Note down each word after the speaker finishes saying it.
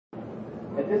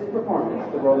At this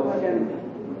performance, the role of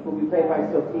Shenzi will be played by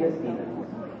Sophia Stevens,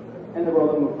 and the role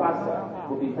of Mufasa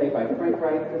will be played by Frank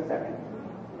Wright II.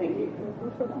 Thank you.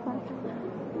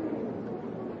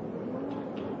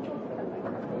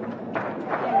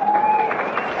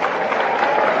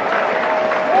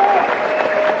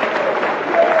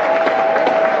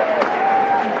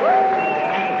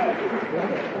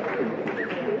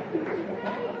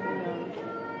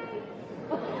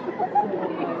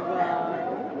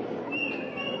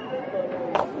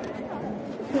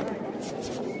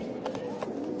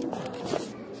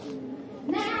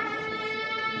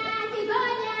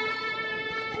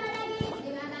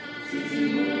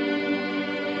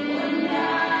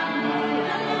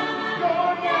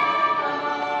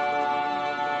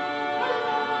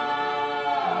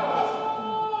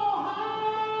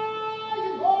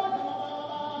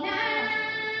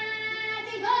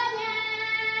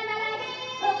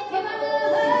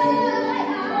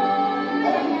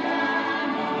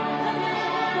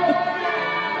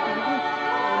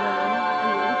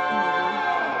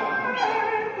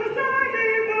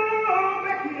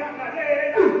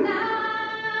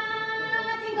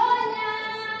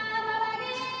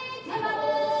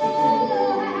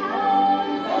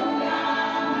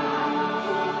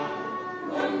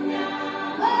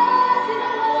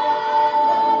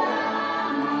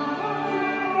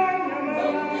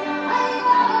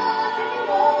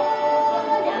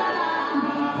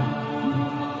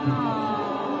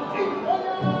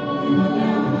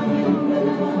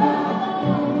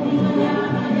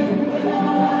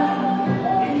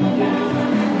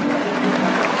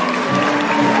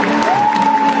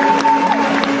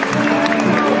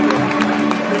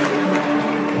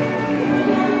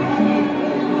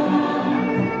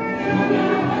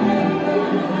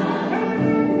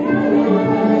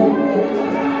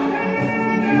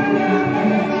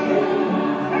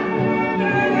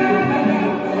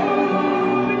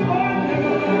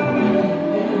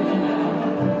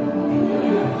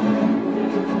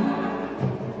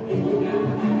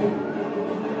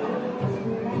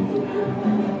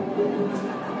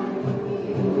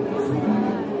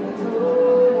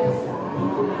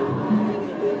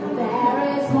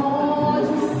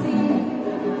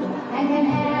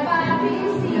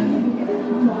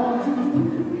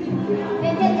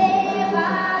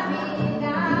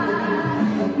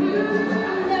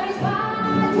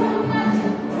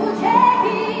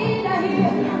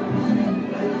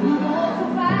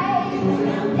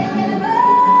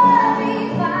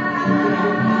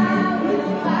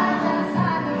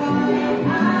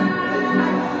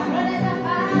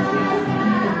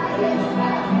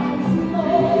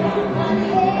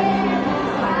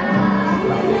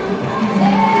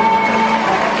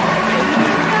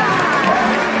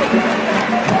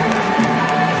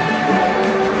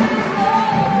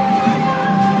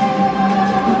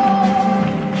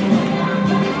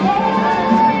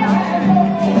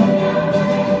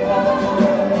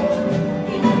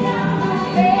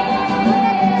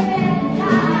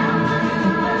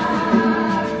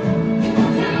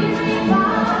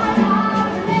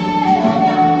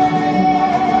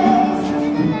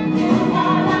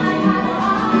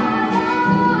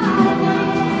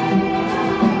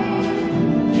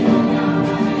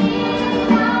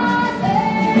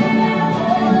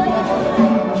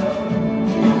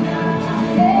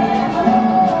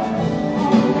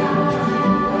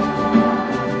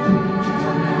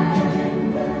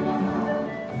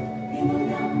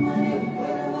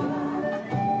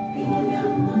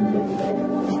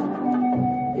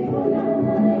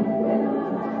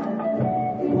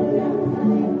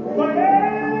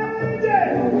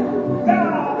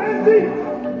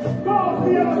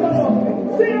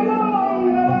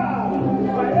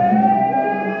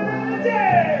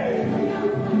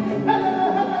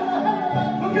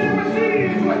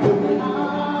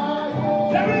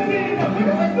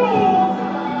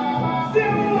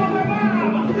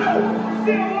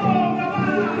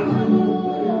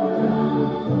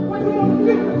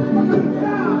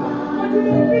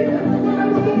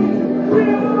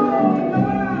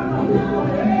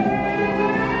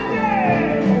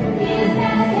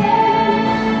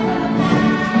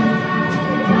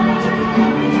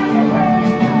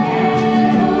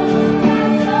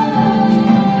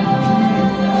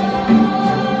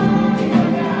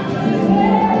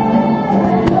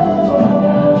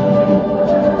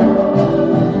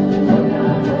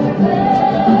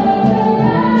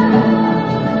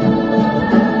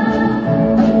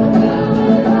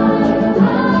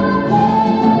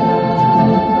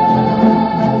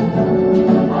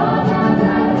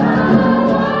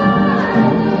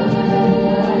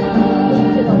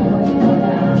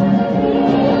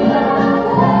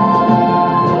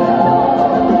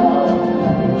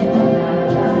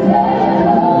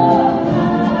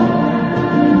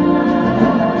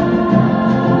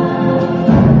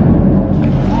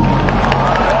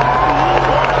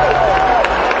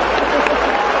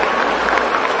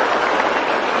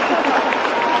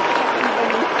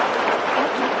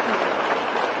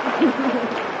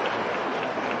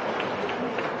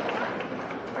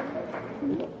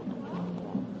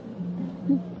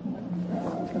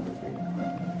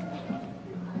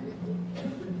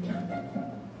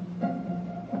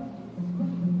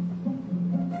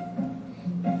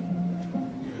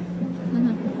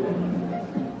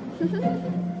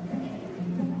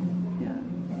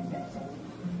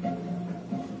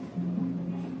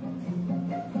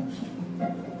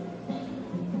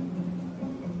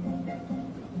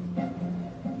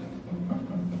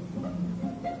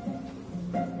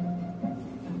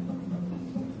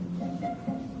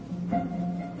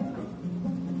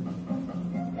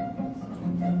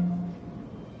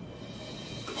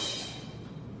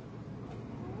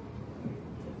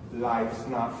 Life's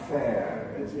not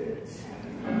fair, is it?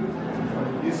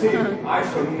 You see, I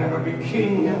shall never be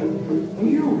king.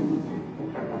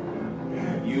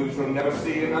 You shall never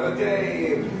see another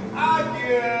day.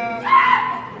 Adieu.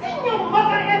 Didn't your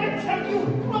mother ever tell you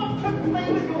not to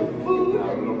play with your food?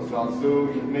 Now look,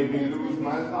 Sansu, you've made me lose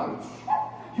my lunch.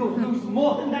 You'll lose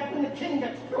more than that when the king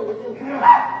gets through with you.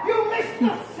 You missed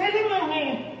the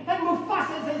ceremony, and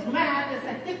Mufasa's as mad as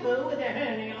a hippo with a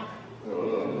hernia.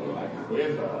 Oh, I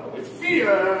quiver with fear.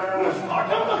 Oh,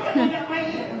 don't look at me that way.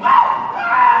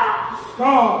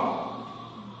 Stop.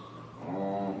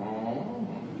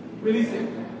 Release him.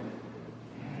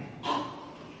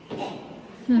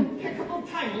 Impeccable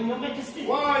timing, Your Majesty.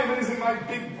 Why, but isn't my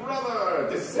big brother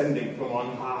descending from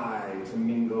on high to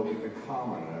mingle with the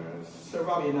commoners? Sir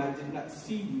Robbie and I did not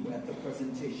see you at the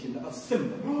presentation of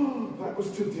Simba. That was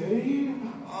today?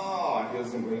 Oh, I feel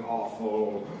simply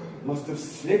awful. Must have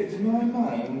slipped my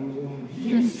mind.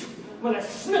 Yes. Well, as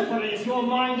slippery as your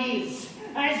mind is,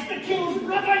 as the king's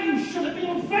brother, you should have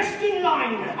been first in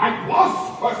line. I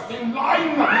was first in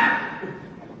line!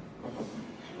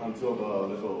 Until the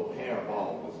little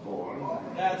hairball was born.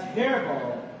 That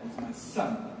hairball is my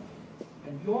son,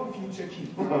 and your future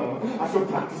king. I shall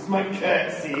practice my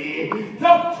curtsy.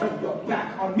 Don't turn your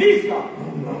back on me, Scar!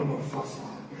 No, Mufasa.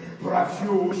 Perhaps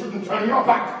you shouldn't turn your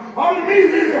back on me!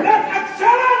 That's a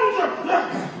challenge!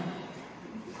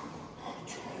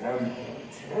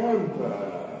 Temper.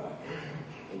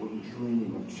 I wouldn't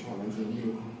dream of challenging you.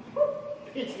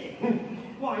 Pity.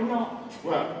 Why not?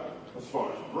 Well, as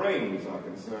far as brains are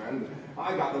concerned,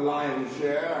 I got the lion's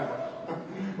share.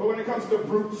 But when it comes to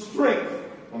brute strength,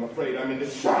 I'm afraid I'm in the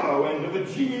shallow end of the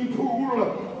gene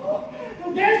pool.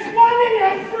 There's one in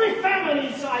every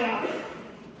family, sire.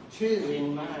 Two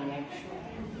in mine, actually.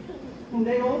 And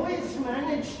they always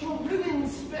manage to ruin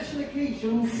special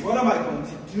occasions. What am I going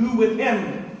to do with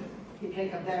him? He'd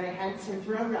make a very handsome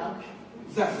throw rug.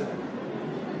 That's it.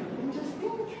 And just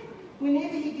think,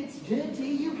 whenever he gets dirty,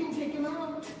 you can take him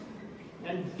out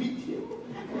and beat him.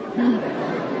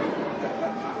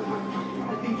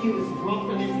 I think he was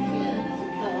dropping his head as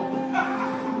a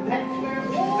cub. That's where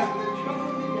all the trouble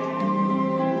began.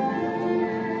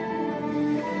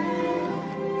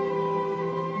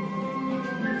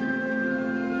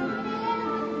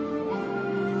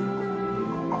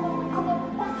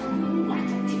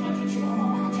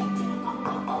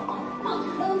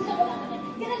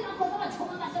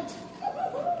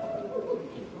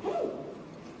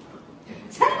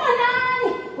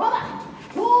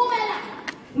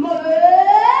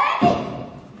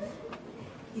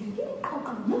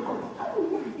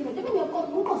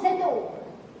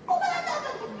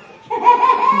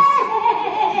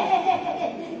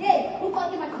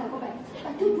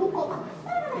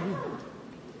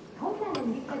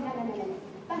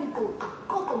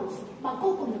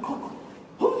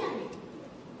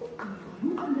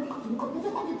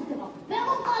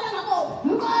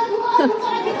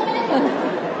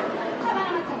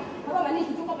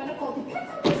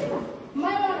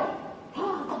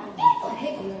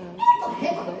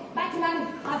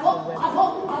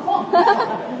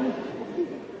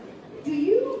 Do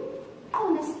you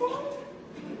understand?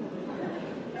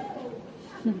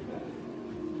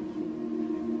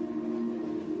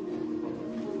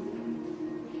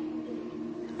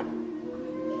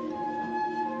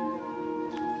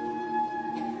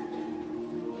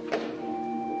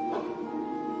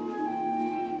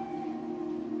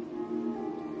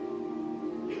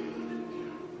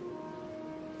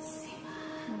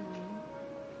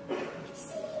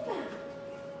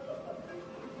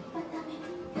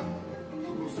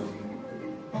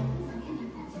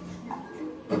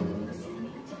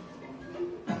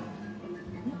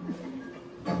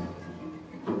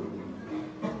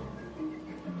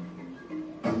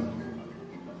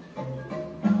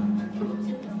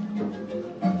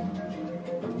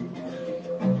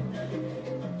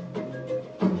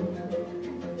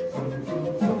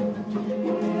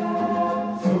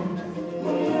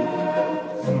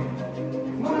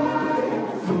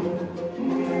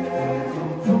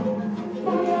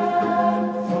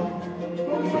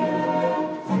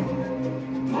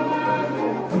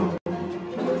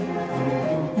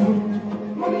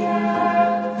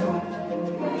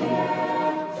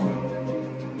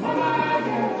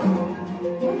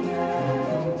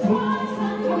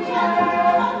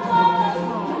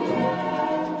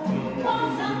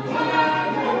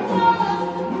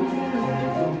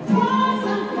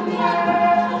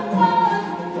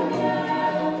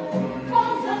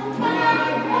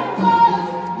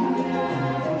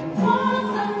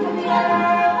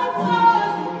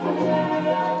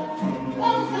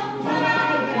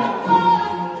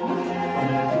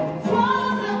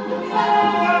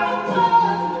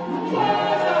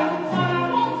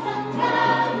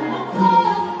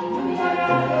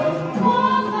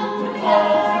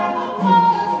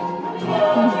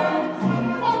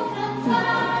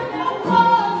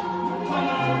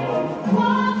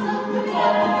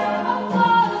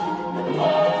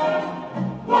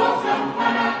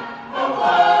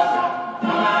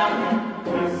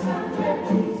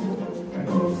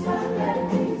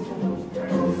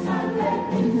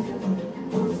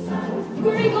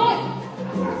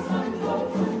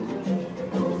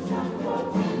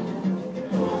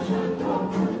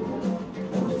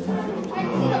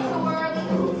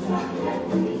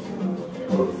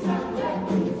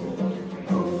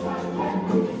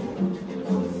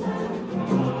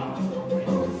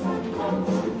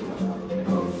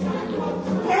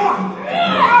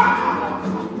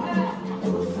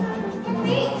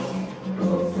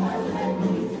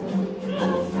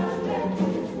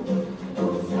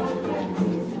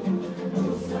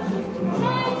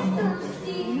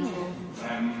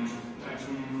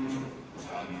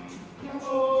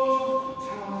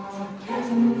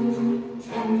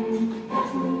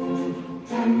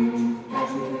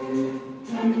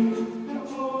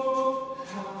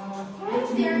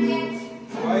 Who's there yet?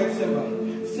 All right,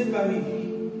 Simba, sit by me.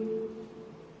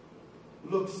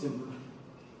 Look, Simba.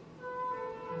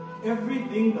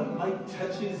 Everything the light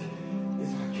touches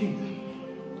is our kingdom.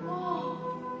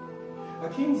 Oh, A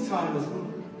king's time is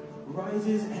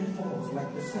rises and falls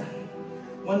like the sun.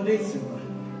 One day, Simba,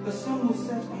 the sun will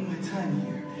set on my time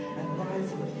here and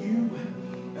rise with you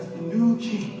as the new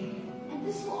king. and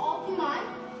this will all be mine?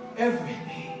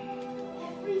 Everything.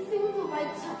 Everything the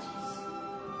light touches.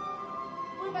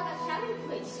 What about that shadowy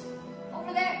place?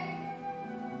 Over there.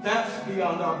 That's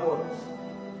beyond our borders.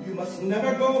 You must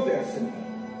never go there, Simba.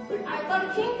 I thought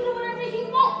a king could do whatever he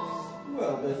wants.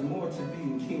 Well, there's more to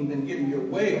being king than getting your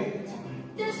way all the time.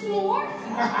 There's more?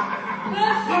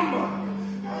 Simba!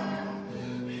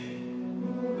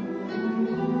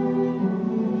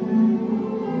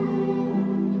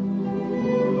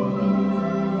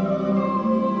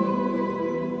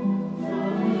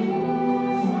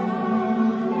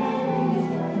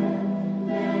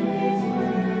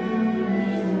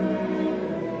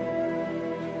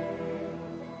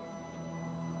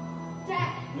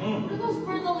 Dad, what are those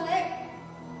birds over there?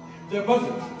 They're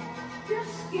buzzards. They're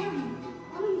scary.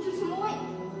 Why don't you chase them away?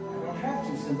 I don't have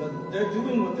to, Simba. They're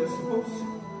doing what they're supposed to.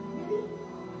 Really?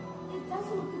 It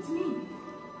doesn't look good to me.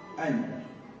 I know.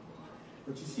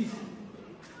 But you see,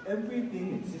 Simba,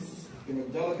 everything exists in a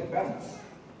delicate balance.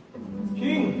 As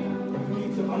king, you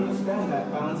need to understand that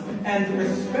balance and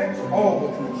respect all the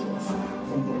creatures,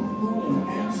 from the grown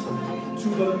ant to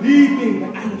the leaping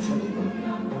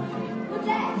antelope. But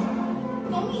Dad,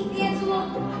 don't eat the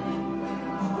antelope.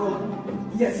 Well,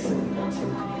 yes, Simba.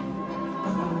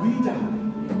 When we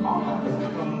die, our eyes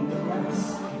become the grass,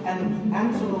 and the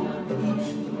antelope eats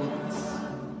the grass.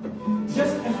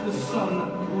 Just as the sun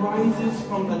rises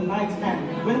from the night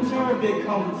and winter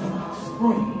becomes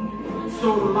spring, so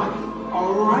life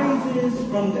arises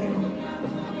from there.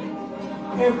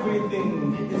 Everything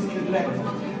is connected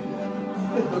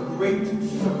with the great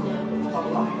circle of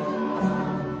life.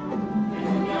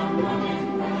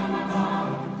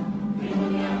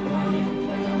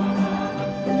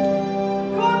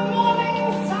 Good morning,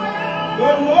 sire!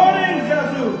 Good morning,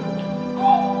 Zazu!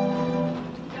 Oh,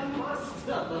 your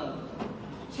master.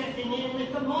 Checking in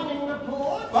with the morning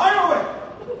report. Fire away!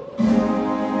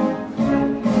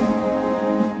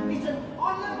 It's an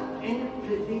honor and a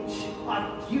privilege, a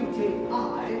duty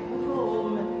I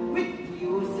perform with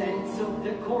due sense of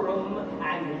decorum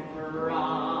and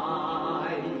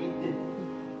pride.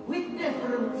 With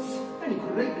deference and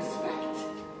great respect,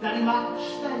 very much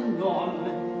the norm,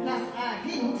 plus a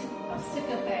hint of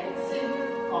sycophancy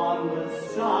on the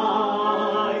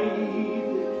side.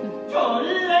 To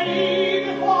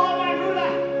lay before my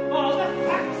ruler all the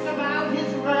facts about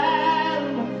his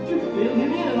realm, to fill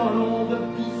him in on all the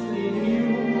beastly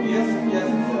news. Yes,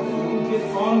 Zazu, get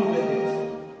on with it.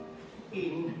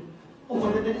 In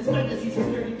order that his majesty's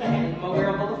history the helm, aware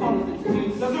of all the fun that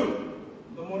is Zazu,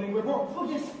 the morning report. Oh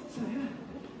yes, sire.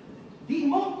 The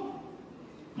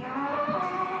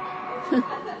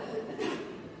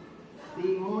the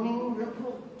morning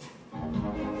report.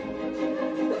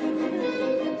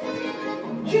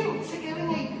 Cute,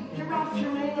 sickling, giraffe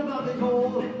remain above it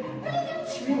all.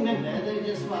 Elephants, remember, they're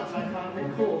just what I can't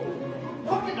recall.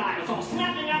 Crocodiles are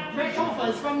snapping up fresh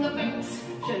offers from the banks.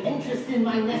 Showed interest in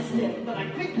my nest egg, but I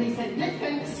quickly said no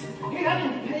thanks. You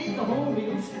haven't paid the whole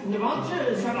bills, and the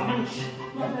ranchers have a hunch.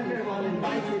 Not everyone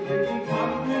invited to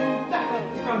come back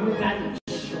up from lunch.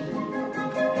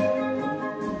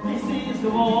 This is the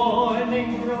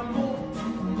morning report.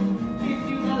 Give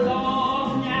you the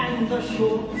long and the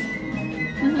short.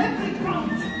 Every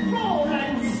grunt, roar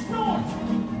and snort.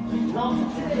 Not a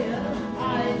tear I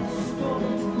distort.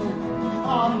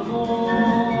 On the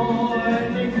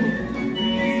morning report.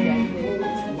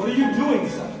 What are you doing,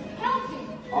 son? Helping.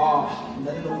 Ah,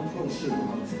 let it all go, sugar.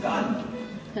 It's done.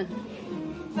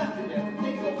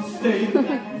 Stay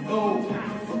low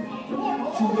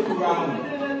to the ground.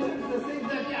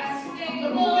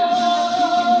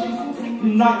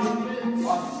 Not a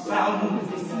sound.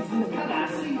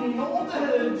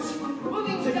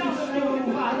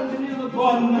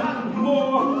 One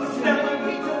more step.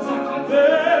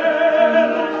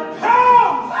 Then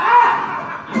come!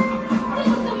 This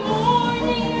is the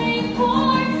morning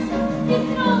report. It's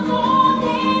the long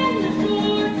and the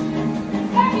short.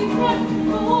 Every front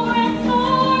door and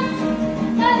sword.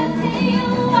 Got a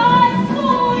tale like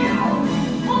sword.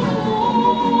 On the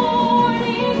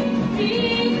morning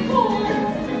report.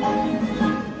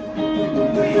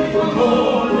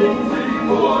 Morning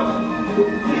report.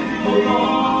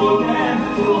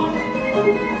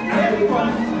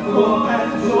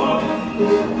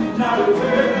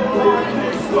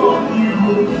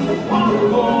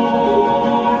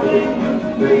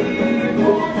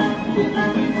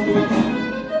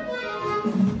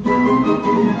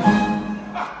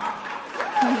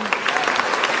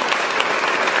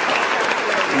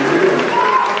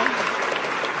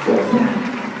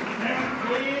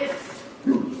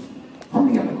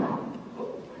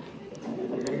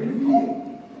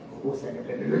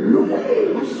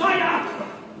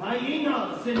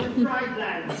 Hyenas in the Pride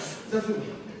Lands.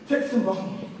 Take some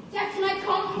rum. Jackson, I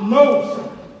can't. No, sir.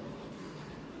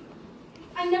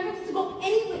 I never get to go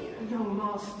anywhere. Young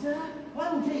master,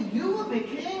 one day you will be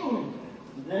king.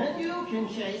 Then you can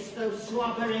chase those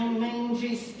slobbering,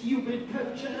 mangy, stupid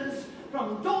poachers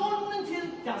from dawn until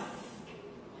dusk.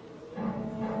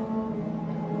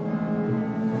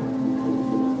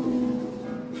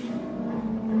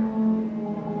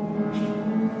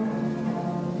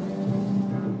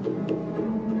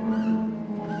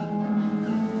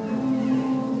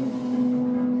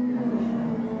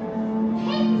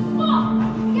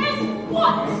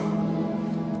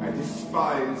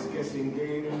 Guessing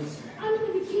games. I'm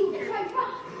going to be king of Pride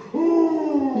Rock.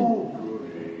 Ooh,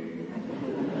 goody.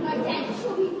 My dad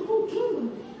showed me the whole kingdom,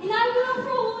 and I'm going to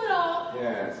rule it all.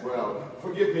 Yes, well,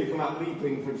 forgive me for not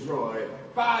leaping for joy.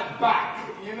 Bad back,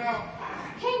 you know.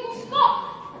 Cable Scott.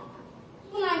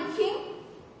 When I'm king,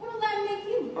 what will that make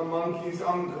you? A monkey's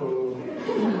uncle.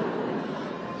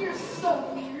 You're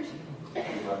so weird.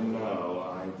 You have no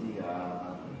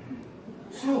idea.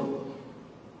 So,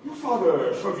 your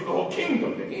father showed you the whole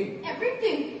kingdom, did he?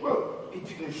 Everything. Well, he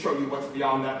didn't show you what's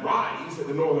beyond that rise at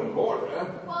the northern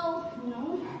border. Well,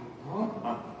 no.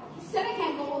 Huh? He said I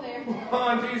can't go there.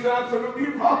 And he's absolutely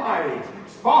right.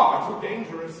 It's far too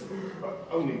dangerous.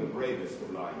 Only the bravest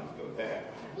of lions go there.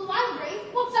 Well, I'm brave.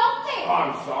 What's out there?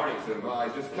 I'm sorry, Simba. I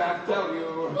just can't tell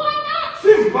you. Why not?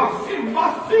 Simba!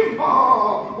 Simba! Simba!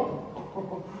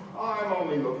 I'm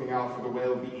only looking out for the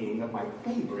well-being of my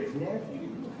favorite nephew.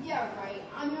 Yeah, right.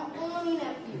 I'm your only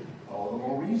nephew. All the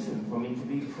more reason for me to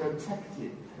be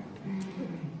protected.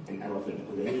 An elephant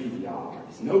graveyard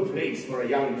is no place for a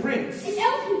young prince. An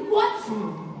elephant what?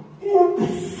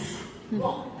 Oops!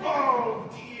 What? Oh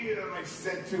dear, I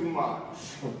said too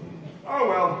much. Oh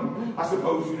well, I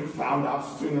suppose you'd have found out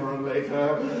sooner or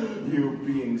later, you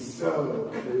being so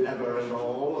clever and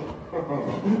all.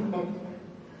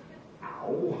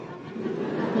 Ow.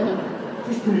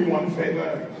 Just do me one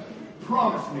favor.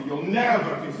 Promise me you'll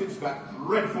never visit that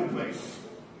dreadful place.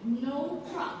 No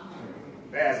problem.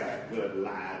 There's a good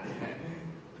lad.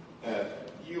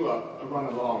 You run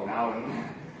along now and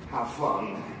have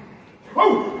fun.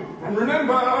 Oh, and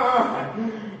remember,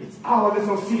 it's our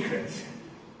little secret.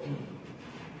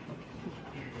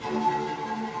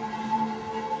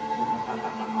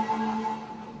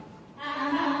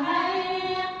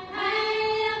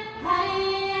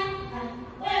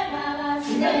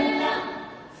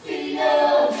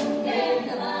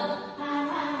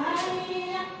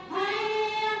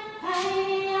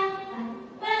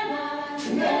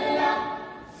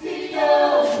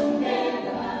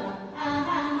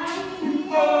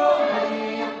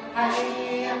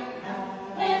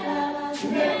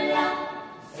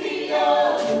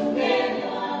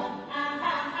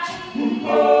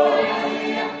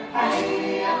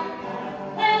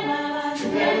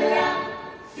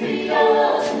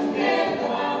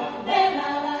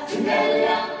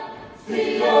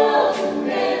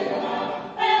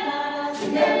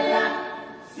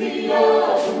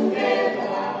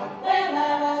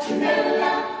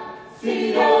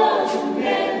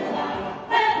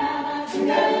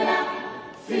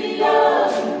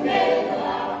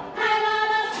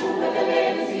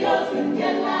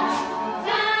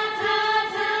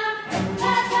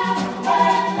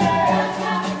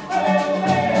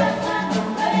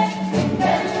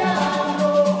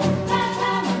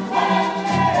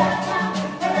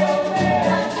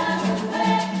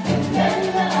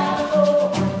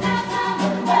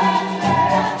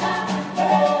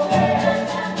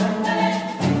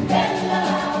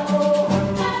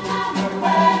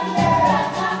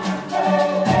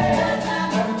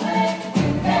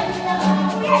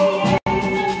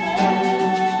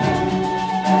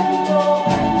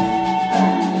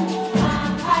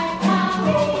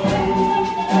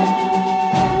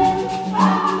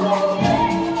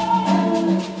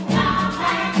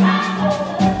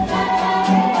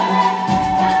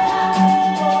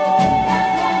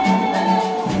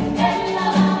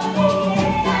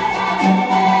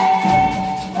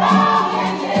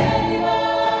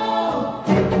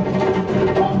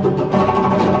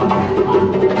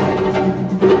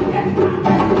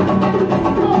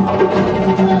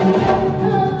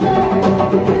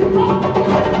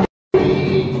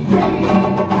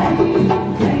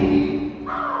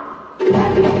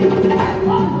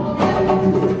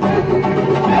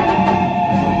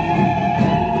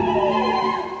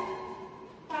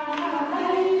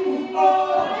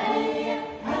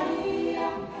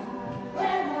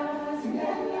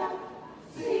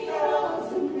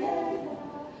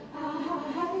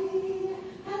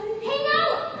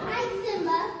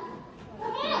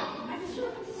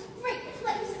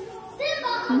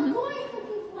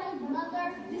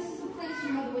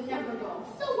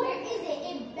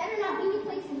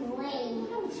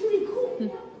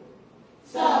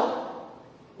 So,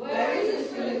 where is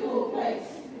this really cool place?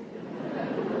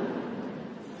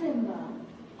 Simba.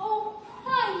 Oh,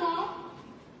 hi, Mom.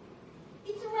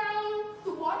 It's around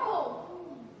the water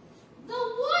hole. The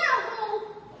water hole?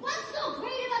 What's so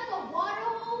great about the water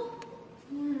hole?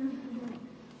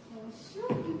 I'll show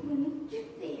you when we get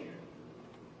there.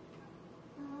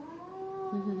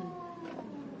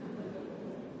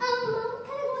 Mom,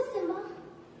 can I go with Simba?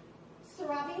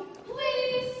 Sarabi?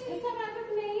 Please! Is that right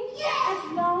with me? Yes! As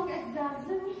long as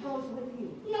Zazu goes with you.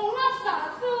 No, not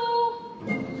Zazu!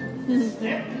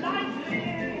 Step lightly.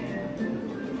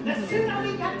 The sooner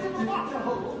we get to the water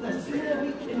hole, the sooner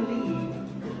we can leave.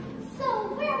 So,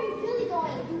 where are we really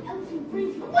going? You elephant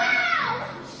breathe. Wow!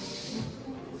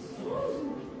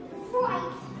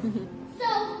 Right. So,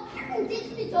 how can ditch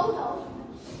the dodo?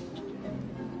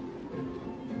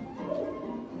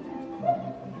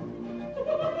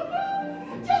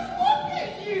 Just look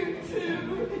at you two,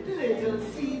 little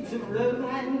seeds of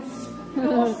romance.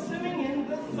 You're swimming in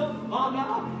the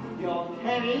savannah. Your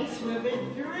parents will be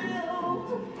thrilled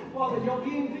while you're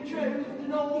being betrothed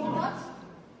and all. What?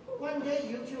 One day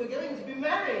you two are going to be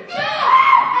married.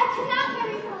 I cannot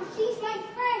marry her. She's my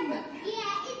friend.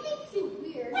 Yeah, it makes you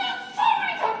weird. Well,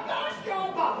 sorry to burst your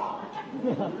bubble.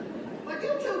 But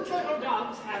you two turtle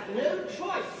doves have no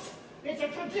choice. It's a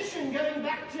tradition going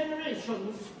back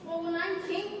generations. Well, when I'm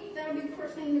king, that'll be the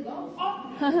first thing to go. Oh.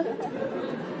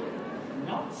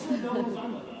 Not so long as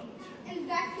I'm about. In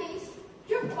that case,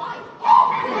 you're fine.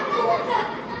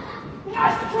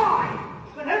 Nice to try,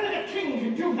 but only the king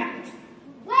can do that.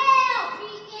 Well,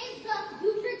 he is the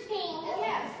future king.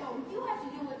 Yeah, so you have to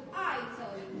do what I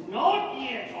tell you. Not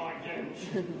yet, I don't.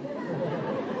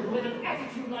 With an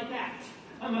attitude like that,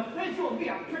 I'm afraid you'll be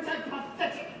a pretty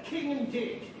pathetic king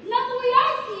indeed. Not the way I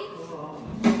see it.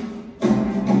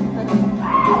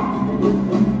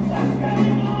 What's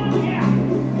going on here?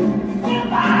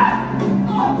 Simba!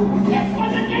 Oh, this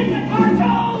wasn't in the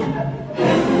cartoon!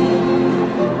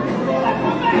 Simba,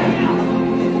 come back here!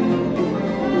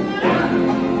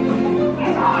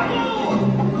 Where are you?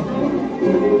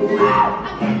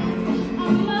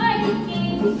 I'm mighty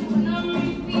king, not me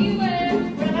beware.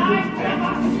 Well, I've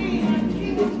never seen a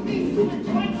king's beast with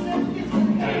twice as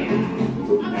different hair.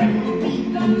 I'm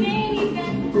the main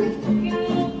event, looking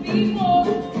up before.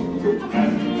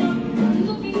 I'm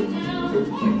looking down.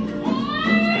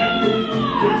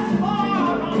 As far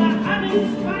on the honey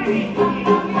strike.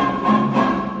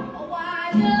 Oh, I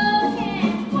just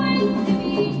can't wait to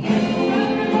be here.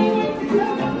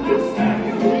 Nothing to this.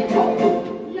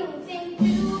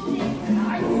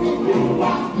 I see you.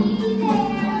 Be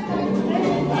there. Don't ever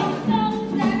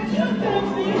You don't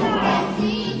see that.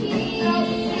 see me.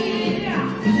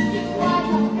 Just walk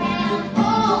around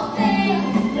all day.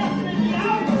 Definitely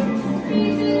out.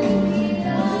 Reason to be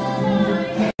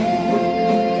alive.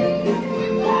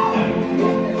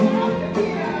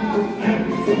 Yeah.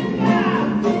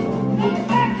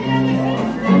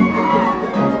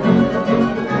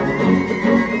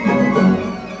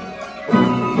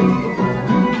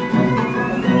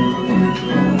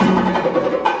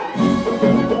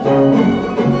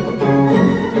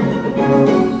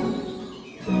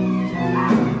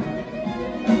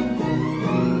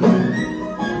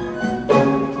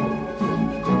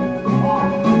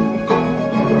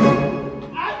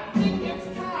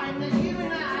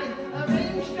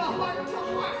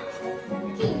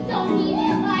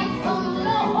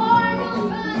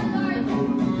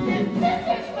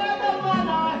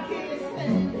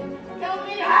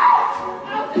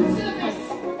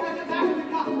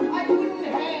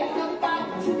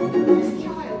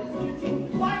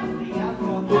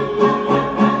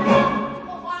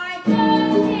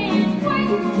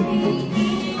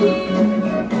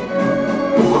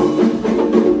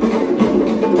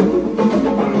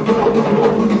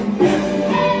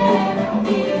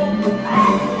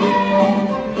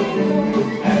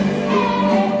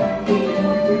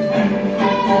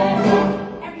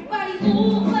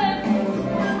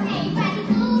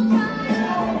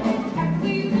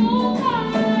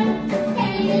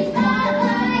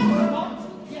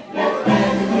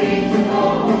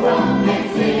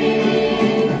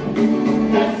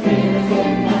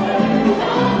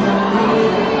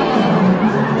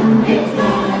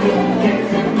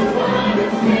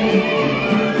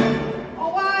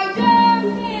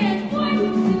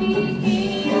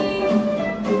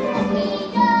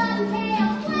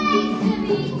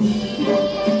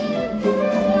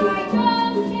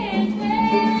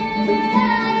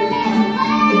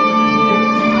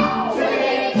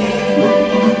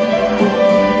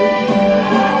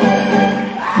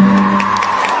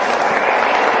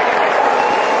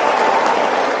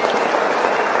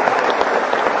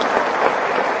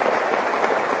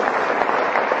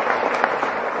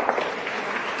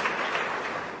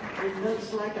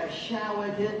 shower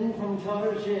curtain from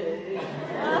Target.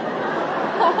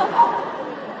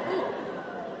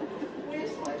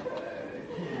 Where's my bird?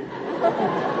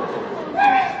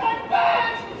 Where is my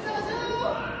bird? Zazu!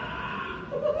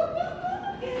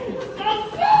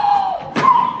 Zazu!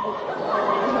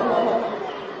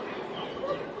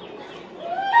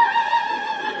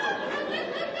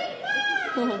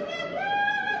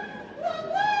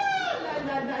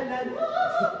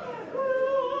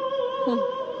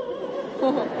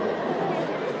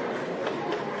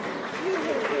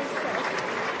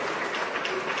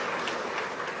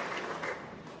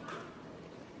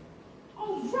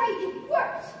 All right, it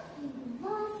worked.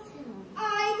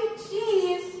 I'm a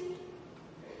genius.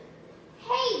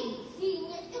 Hey,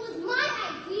 genius, it was my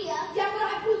idea. Yeah, but I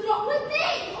pulled it off with me.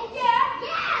 Oh, yeah?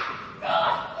 Yeah.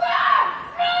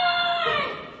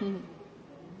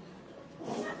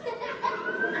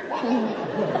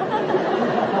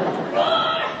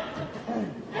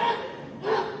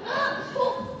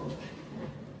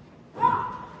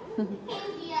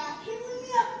 India, hit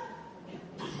me up.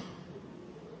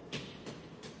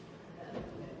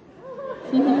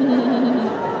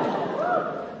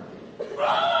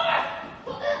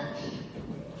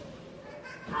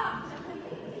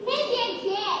 India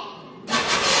dead.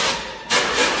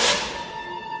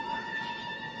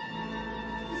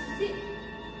 This is it.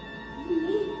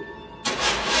 Me.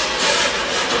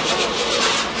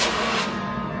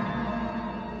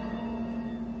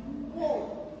 Whoa.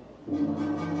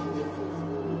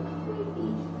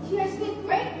 She has been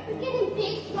great. We're getting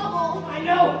big trouble. I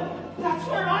know. That's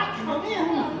where I come in.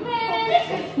 Oh, man. But this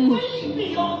is way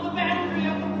beyond the boundary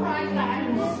of the Pride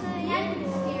Lands. I'm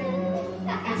scared.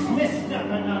 It's Mr.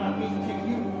 Banana Bean to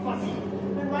you, Fuzzy.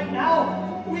 And right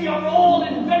now, we are all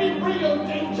in very real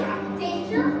danger.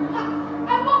 Danger?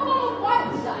 I walk on the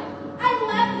wild side. I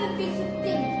laugh in the face of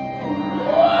danger.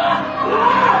 Well.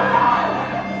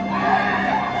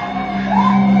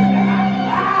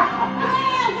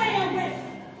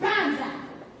 Banzai.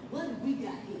 What have we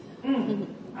got here?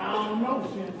 I don't know,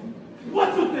 Shanty. What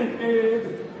you think, Ed?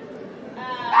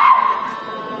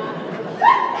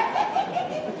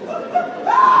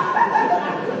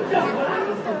 Just what I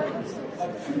deserve. A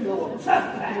trio of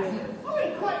trespassers. Oh,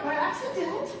 and quite by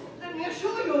accident. Let me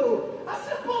assure you, a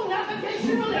simple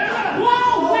navigational error.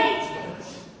 Whoa, wait!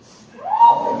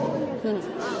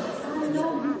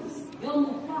 Your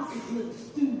Mufasa looks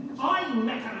stupid. I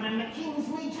met him in the King's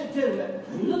Major do.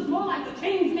 He looks more like the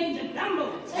King's Major Dumbo.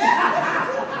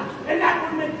 And that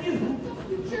would make you.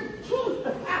 Future king!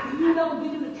 You know what we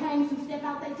do to tangs who step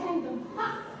out their kingdom?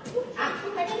 You can't do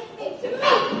anything to me!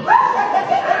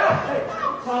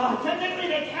 Technically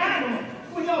they can.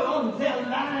 We are on their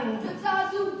land. But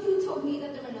Zazu, you told me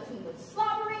that there were nothing but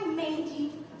slobbering,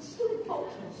 mangy, stupid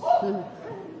folks.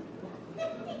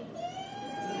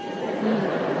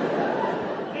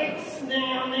 It's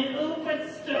now the open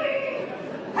state.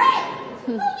 Hey!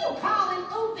 Who you calling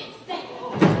open state?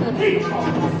 He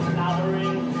called us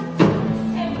slobbering.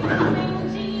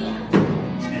 Mangy.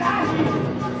 Did I hear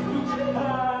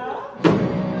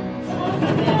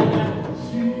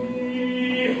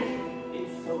you?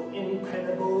 It's so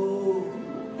incredible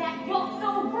That you're so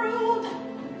rude!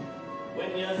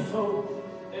 when you're so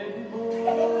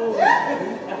edible.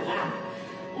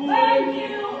 When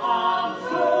you are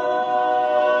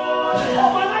Oh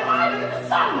my God! Look at the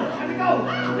sun! Here we go!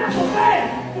 That's so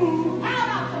fast! How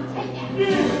about some take-out?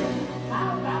 How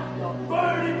about your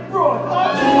Burning broad!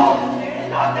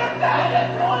 Nothing bad!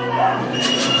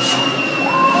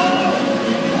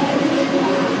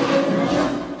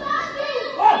 Zazu!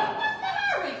 What's the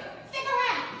hurry? Stick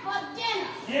around for dinner.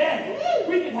 Yeah,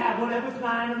 we can have whatever's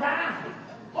lying around.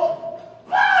 Oh.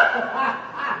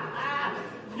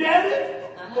 Get it?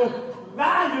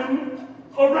 Lying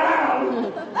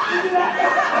around. Wait!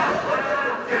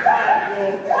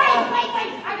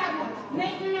 I got one.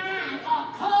 Make mine a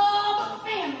club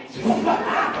sandwich.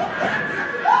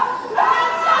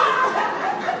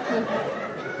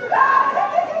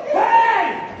 Hey!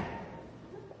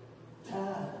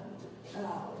 Time to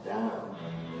chow down.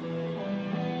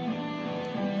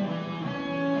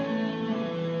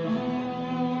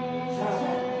 Chow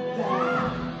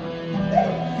down.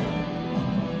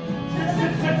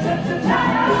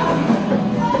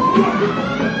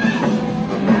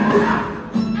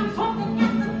 I'm hoping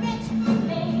at the bit,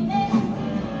 baby.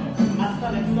 My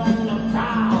stomach's on the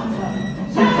prowl.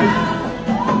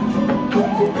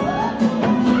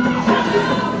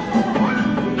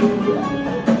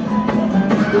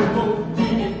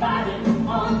 Anybody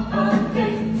on a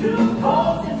date to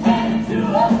horse is headed to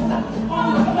us on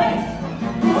the place.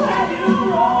 Who have you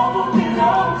all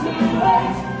belong to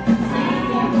late? See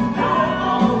them come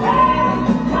away.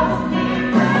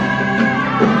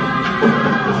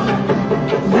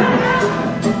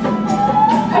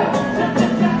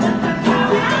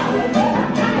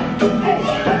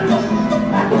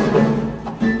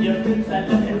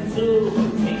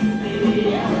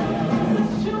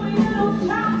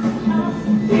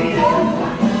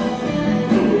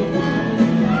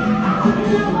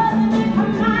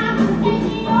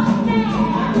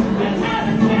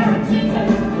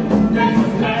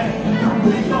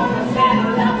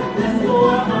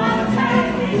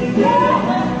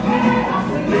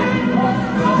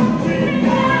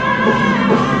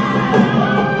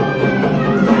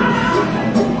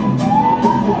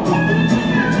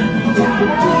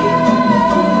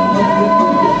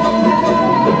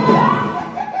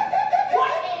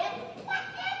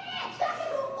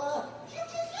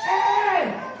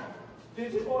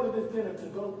 order this dinner to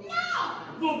go? No!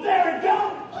 Well, there it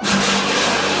goes!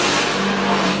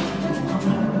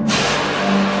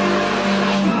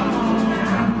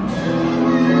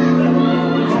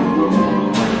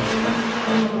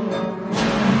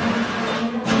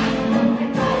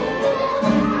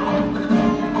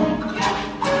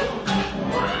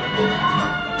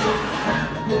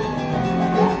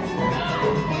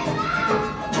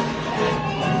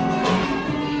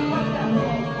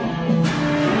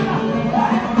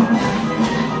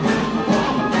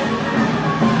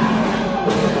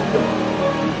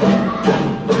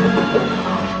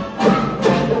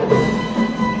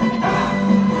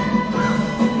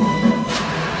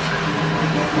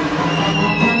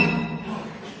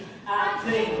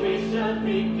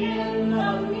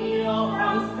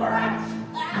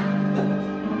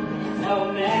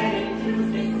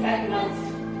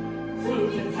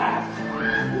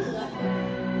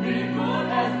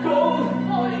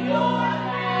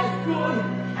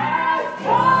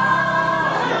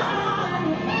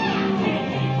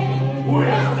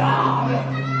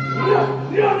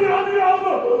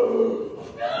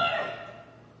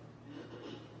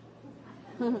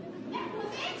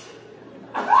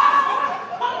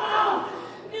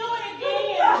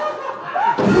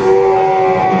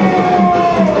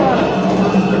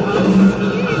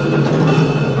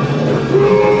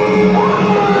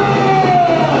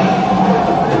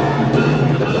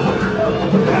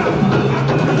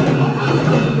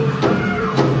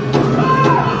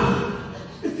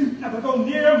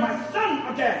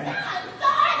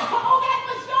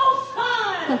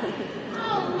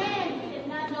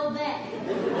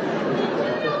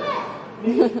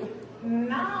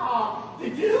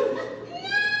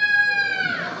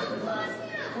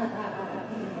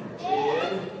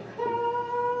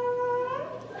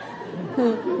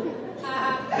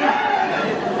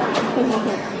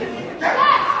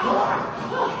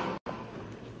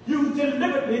 You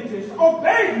deliberately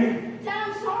disobeyed me! Dad,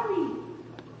 I'm sorry.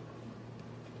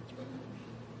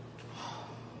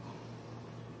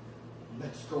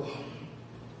 Let's go home.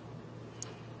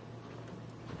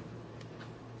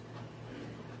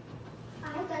 I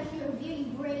thought you were really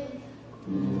brave.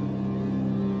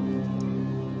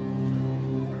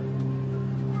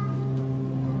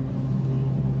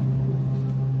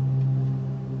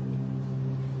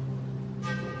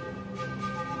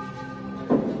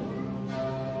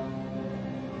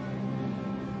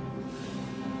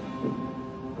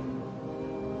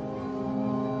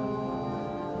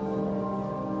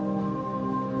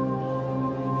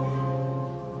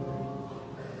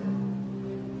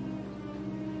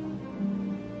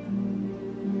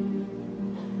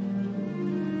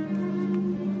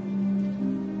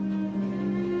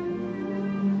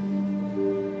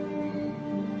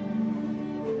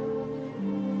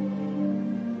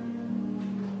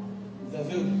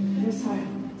 Yes, I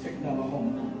take Nala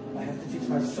home. I have to teach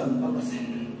my son a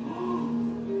lesson.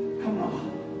 Come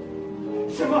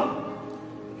on. Shema!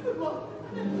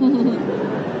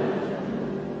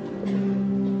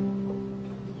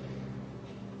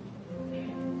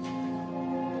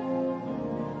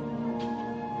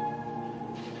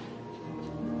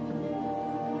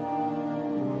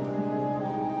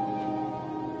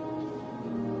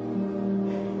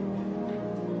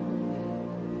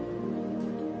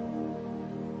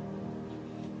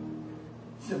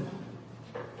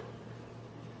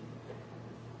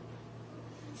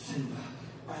 Simba,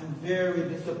 I'm very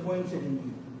disappointed in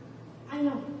you. I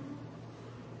know.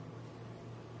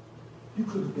 You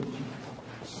could have been here.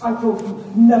 I told you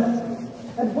never to leave.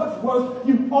 And what's worse,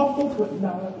 you also put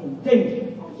Nala in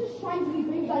danger. I was just trying to be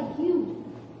brave like you.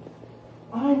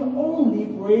 I'm only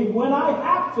brave when I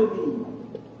have to be.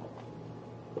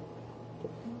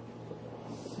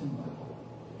 Simba,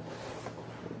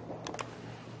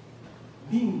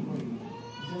 being brave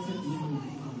doesn't mean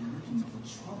being looking for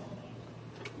trouble.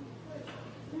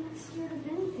 I'm not scared of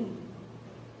anything.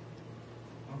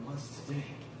 I was today.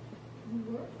 You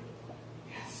were?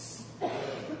 Yes. I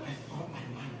thought I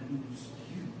might lose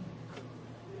you.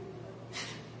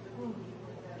 Oh.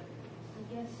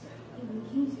 I guess even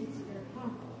kings get scared, huh?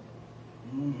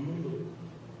 Mm-hmm.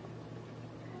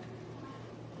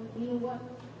 But you know what?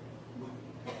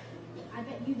 I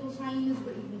bet you those hyenas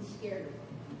were even scared.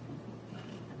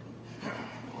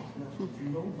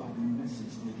 Nobody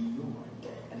messes with your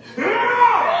dad.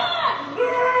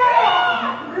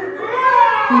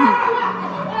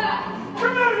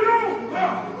 Come on, you!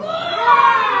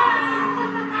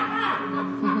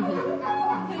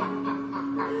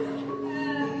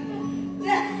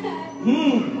 Dad!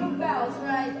 We're pals,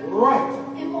 right? Right.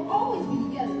 And we'll always be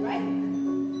together, right?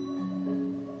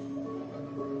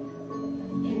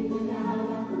 In the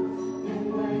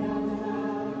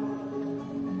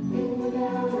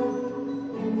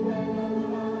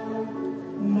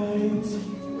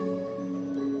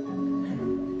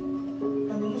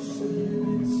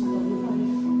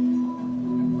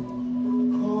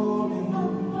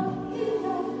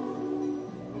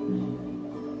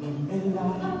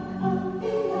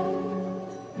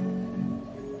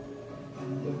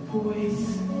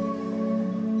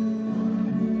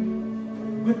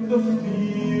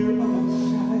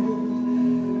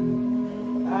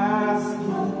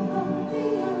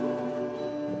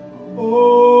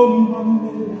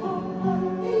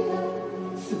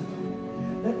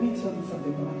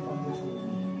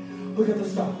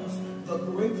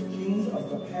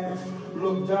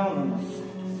down on us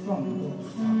from both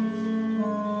sides.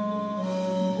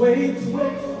 Wait,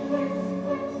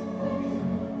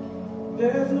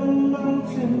 there's no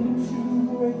mountain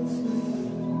too great.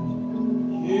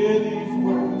 Hear these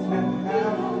words and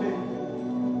have faith.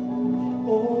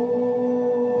 Oh,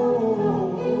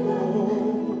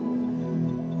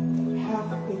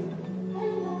 have faith.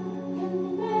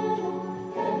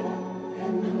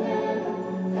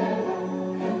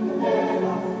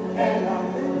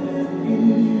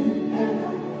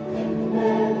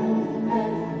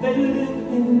 They live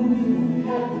in me.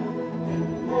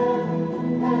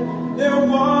 They're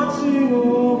watching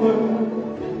over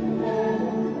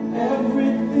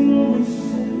everything we see.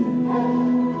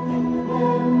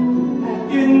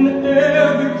 In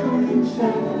every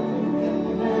creature,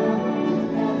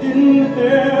 in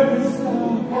every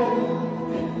star,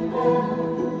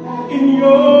 in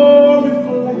your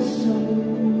reflection,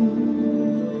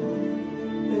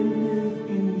 they live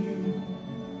in you.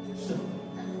 So,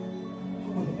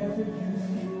 whenever you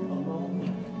feel alone,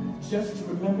 just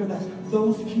remember that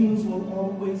those kings will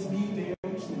always be there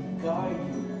to guide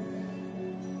you.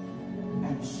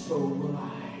 And so will I.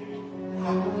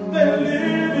 They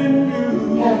live in you.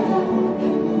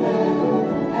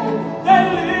 They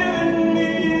live in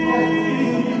me.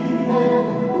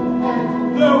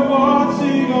 They're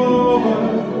watching over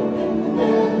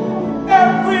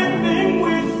everything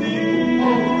we see.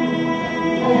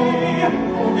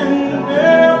 In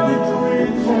every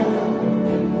creature,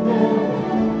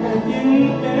 in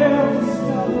every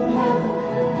star,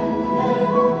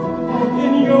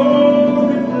 in your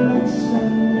reflection,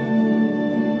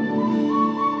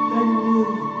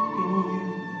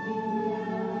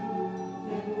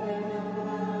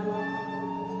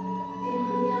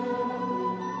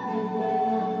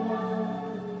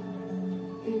 they live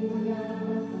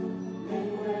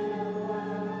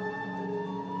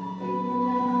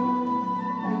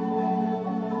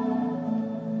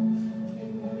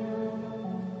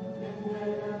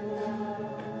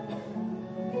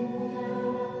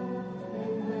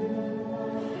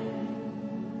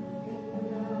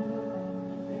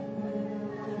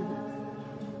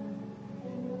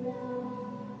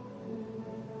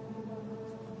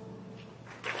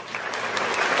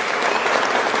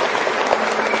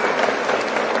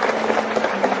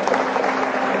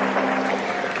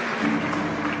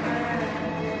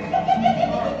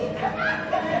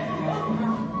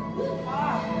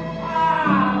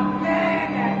you.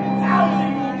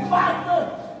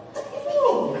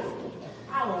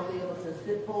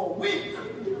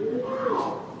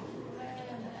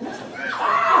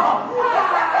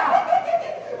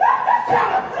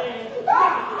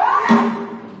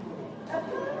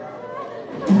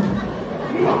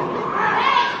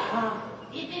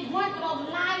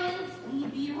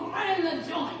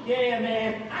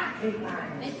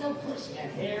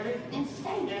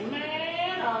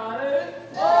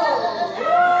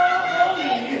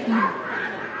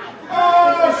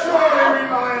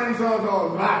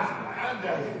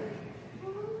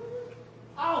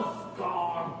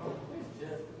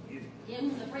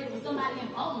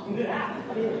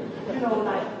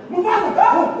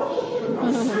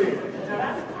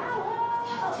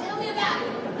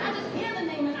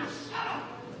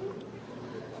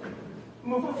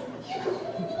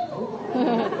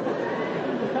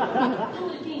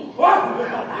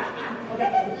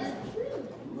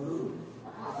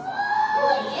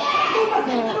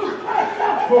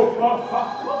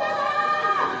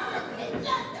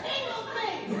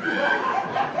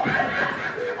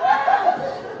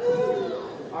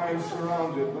 I'm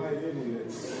surrounded by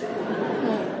idiots.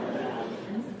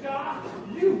 God,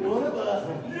 you one of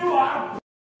us. You are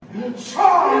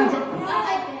Charmed! I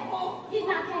like that. He's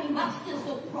not came back still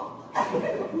so proper.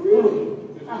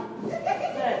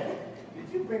 Say, did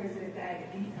you bring us anything to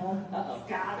eat, huh?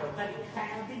 God, or buddy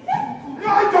candy? I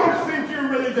don't think you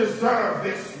really deserve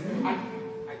this.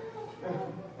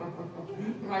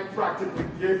 I practically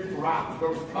gift wrapped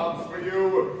those cubs for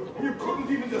you. You couldn't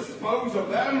even dispose of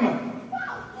them.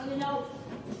 Well, you know,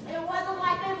 it wasn't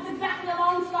like they was exactly a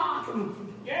lone star.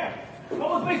 Yeah, what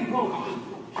was big clothes?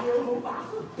 Kill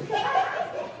Mufasa?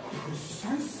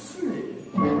 Precisely.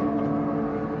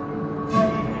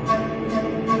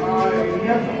 I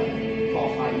never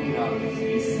thought hyenas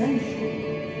essential.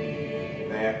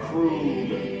 They're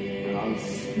crude and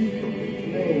unspeakably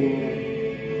plain.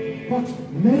 But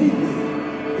maybe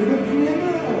with a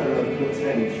glimmer of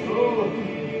potential,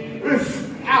 if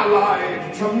allied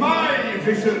to my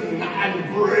vision and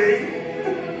brain.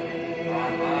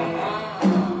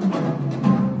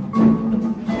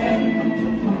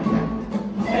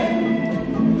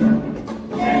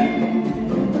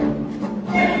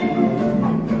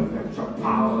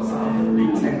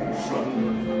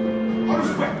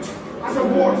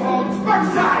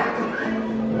 Outside!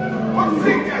 But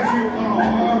think as you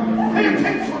are. Pay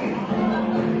attention!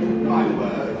 My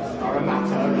words are a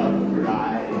matter of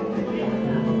pride.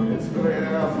 It's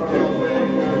clear from your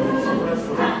fingers'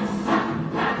 expressions.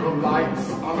 The lights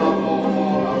on the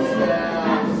wall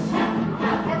upstairs.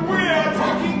 But we're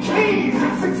talking keys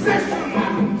in succession.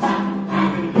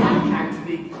 Even you can't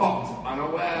be caught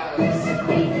unawares.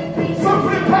 So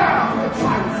prepare for the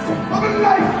chance of a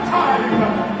lifetime.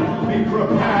 Be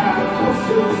prepared for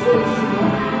sensations.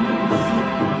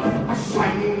 A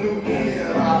shining new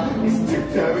era is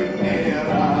tiptoeing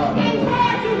nearer.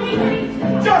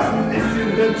 Just listen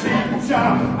to teacher.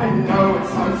 I know it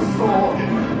sounds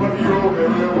sordid, but you'll be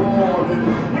rewarded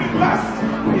when at last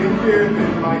we appear in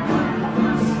my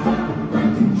dreams.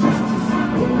 Injustice,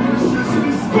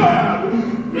 deliciously squared.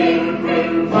 Be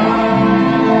prepared.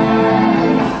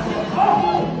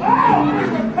 Be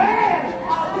prepared.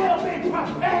 I will be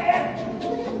prepared.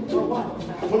 For what?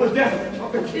 For the death of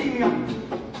the king.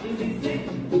 Is he sick?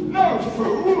 No,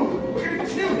 fool. We're going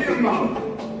to kill him.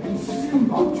 And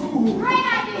Simba too. Great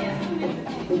idea.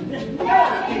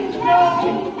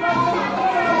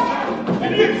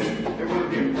 And yes, there will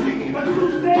be a king. But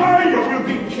who's there? I will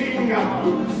be king.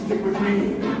 Stick with me,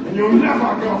 and you'll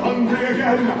never go hungry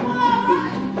again.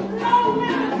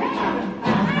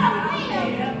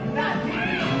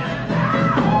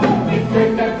 It's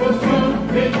great that the sun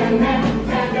is an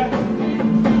answer.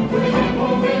 With a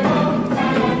temple below,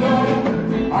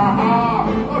 aha,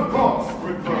 of course,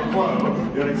 with the world,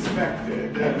 you're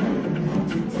expected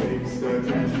to take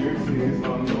certain duties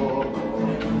on board.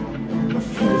 The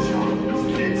future is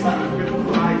littered with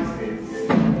prizes,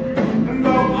 and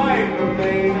though I'm the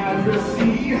main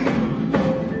addressee,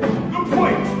 the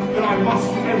point that I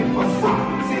must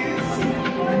emphasize is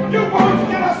you won't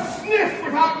get a sniff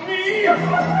without me.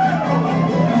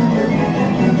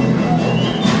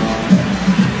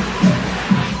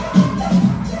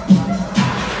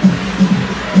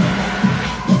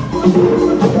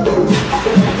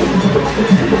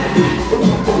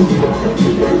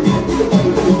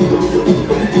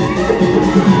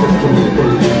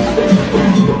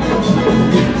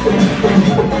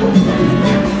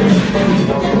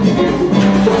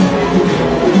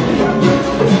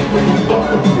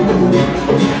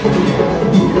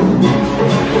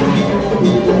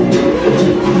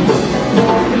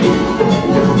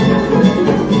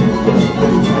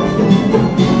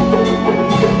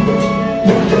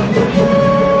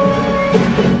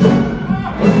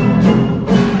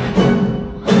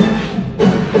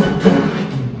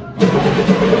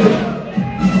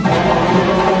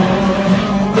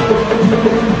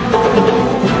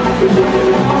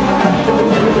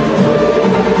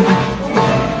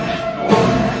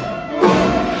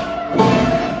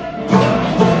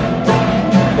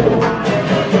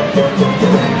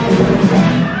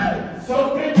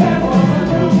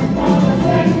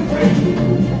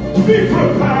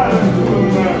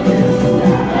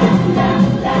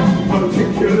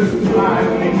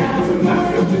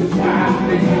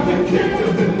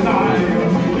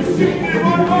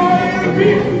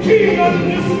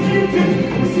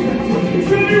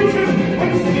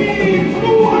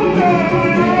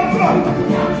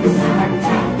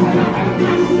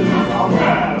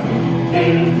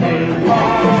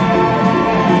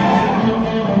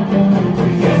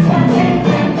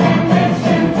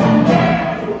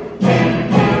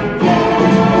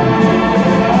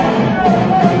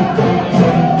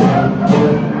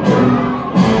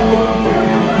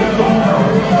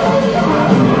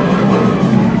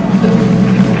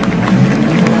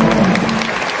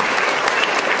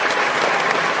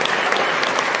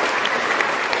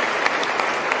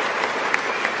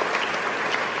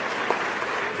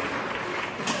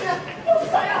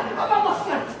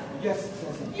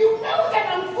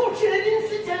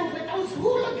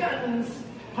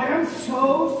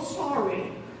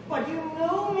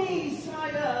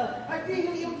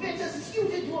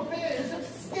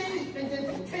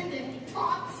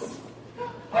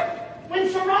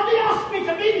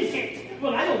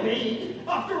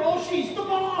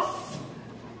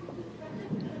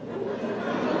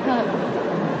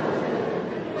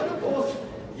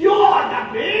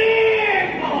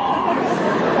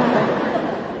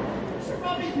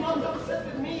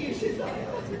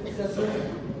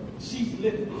 She's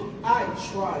living. I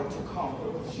tried to calm her,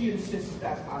 but she insists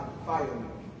that I fire her.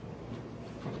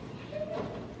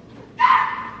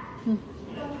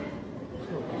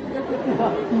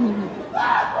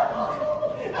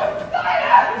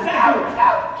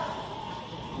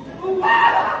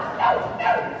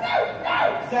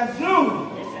 Zazu!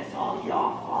 This is all your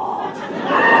fault.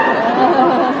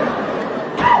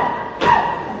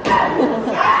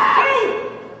 Zazu!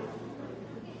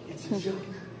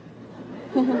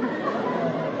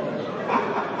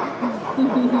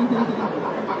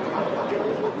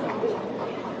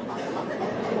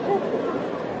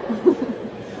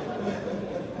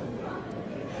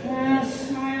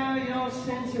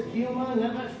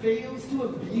 fails to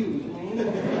abuse me.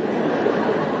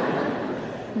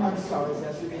 I'm sorry,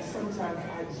 Sesame. Sometimes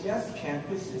I just can't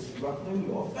resist ruffling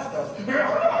your feathers.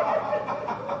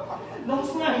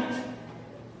 Last night,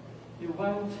 you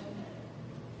weren't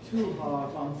too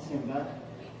hard on Simba,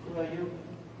 were you?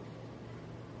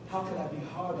 How could I be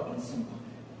harder on Simba?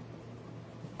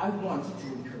 I wanted to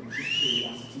encourage his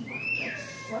curiosity, but that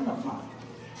son of mine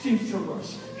seems to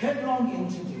rush headlong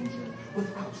into danger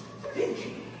without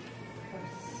thinking.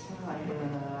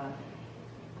 Sire,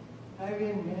 I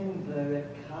remember a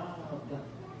cub,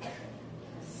 a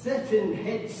certain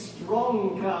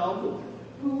headstrong cub,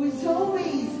 who was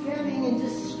always getting into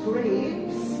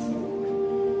scrapes.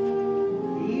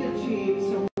 He achieved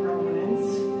some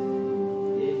prominence,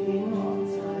 did he not,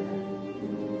 sire?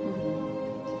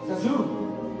 Zazu,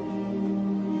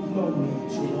 you've known me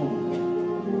too long.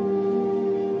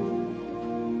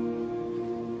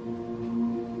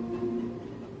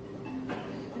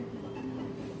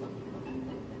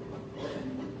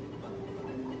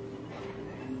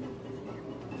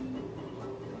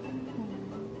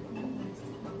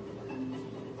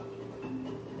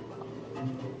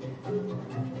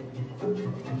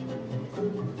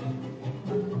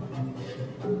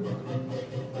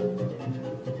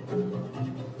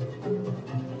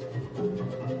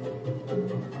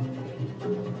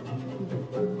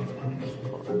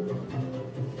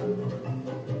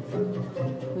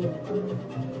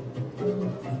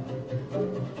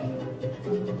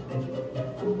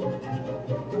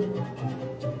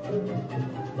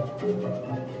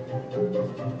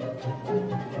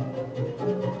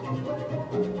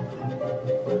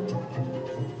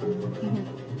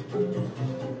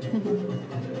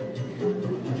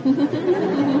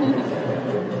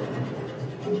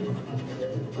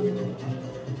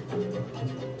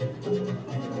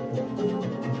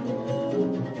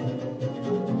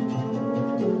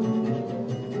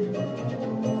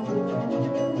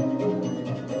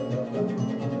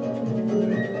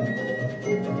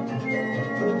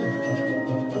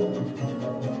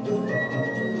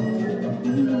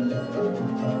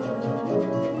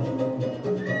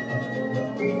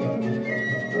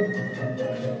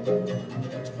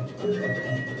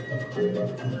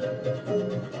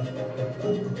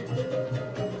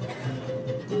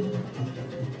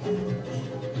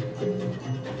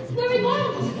 Where are we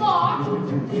going, Scar?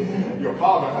 Your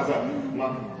father has a...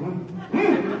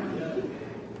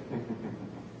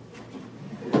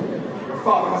 Your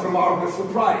father has a marvelous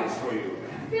surprise for you.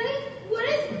 Really? What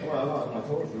is it? Well, I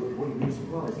told you it wouldn't be a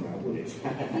surprise now, would it? If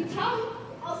you tell me,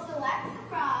 I'll still act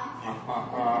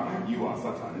surprised. You are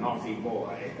such a naughty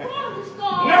boy. Come on,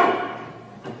 Scar. No!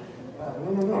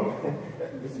 No.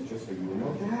 This is just for you and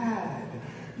your dad.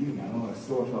 You know, a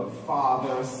sort of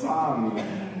father-son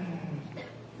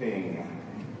thing.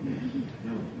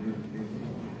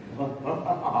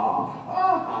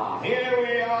 Here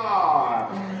we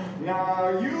are. Now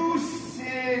you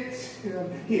sit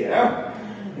here,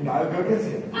 and I'll go get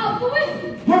him. I'll go with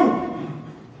you. No.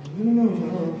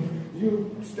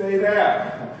 You stay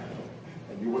there.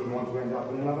 And you wouldn't want to end up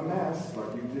in another mess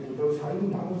like you did with those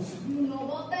hyenas. You know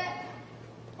about that?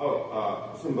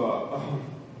 Oh, Simba,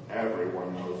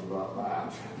 everyone knows about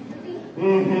that.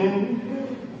 Really?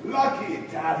 Lucky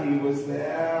Daddy was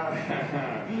there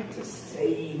to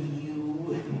save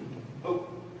you. Oh,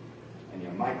 and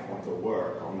you might want to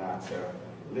work on that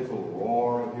little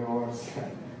roar of yours.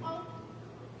 Oh,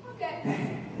 okay.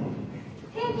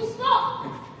 Hey, stop!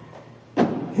 I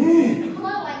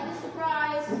like the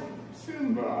surprise.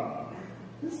 Simba,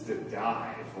 this to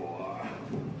die for.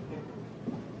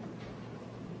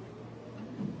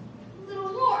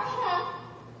 Little more, huh?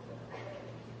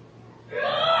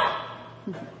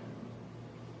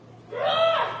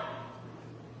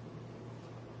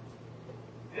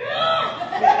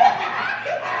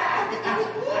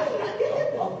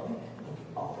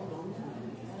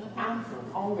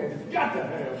 Got to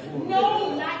have food.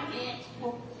 No, not yet.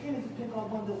 Well, can't you pick up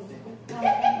one of those signals?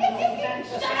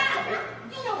 Shut up!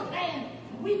 You know the plan.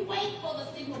 We wait for the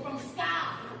signal from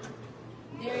Sky.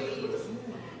 There he is.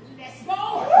 Let's go!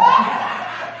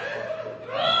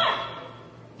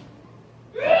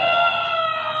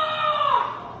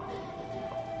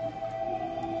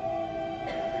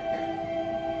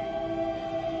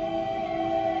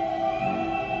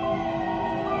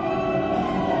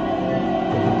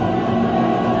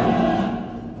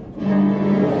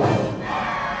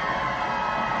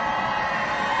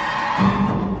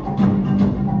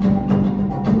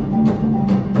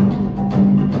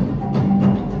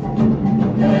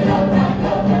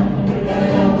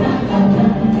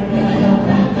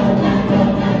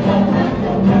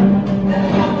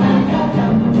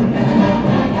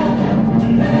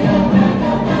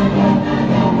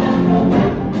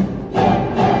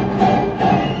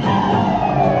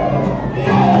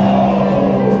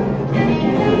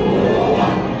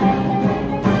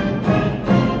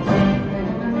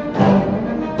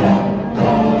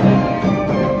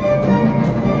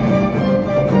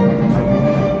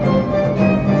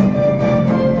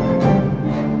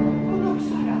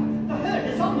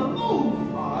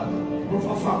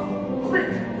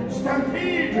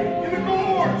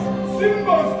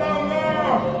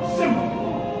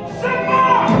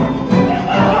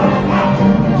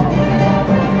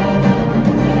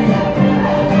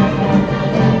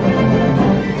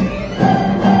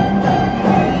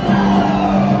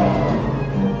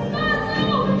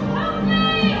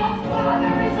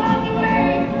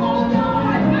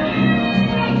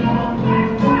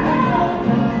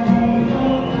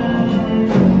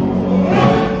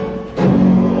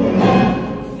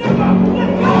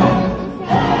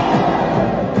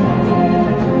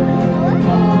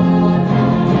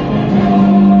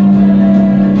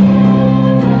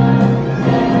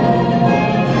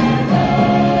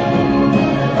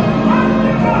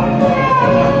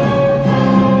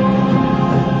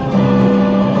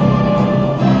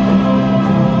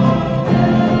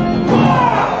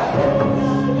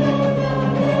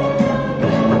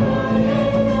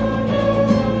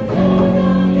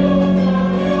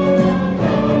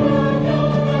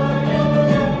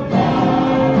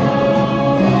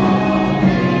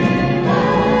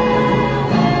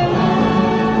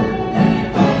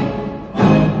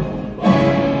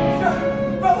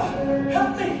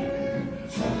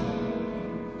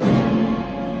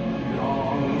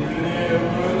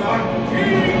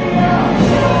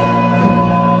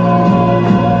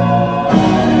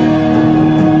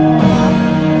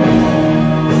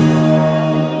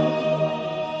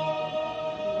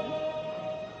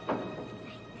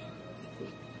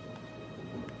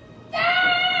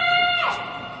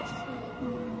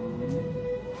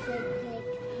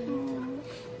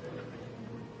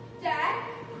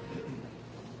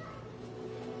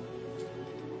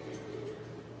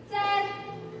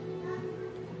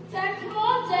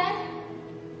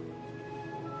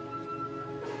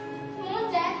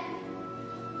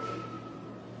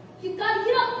 gotta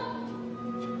get up.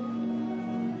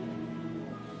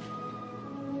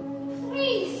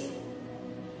 Please.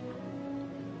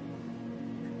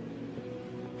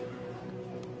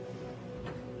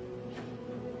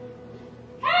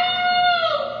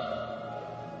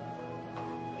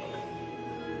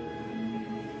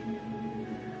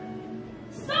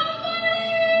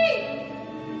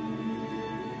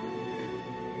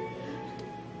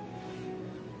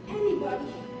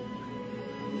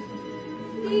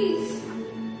 Please,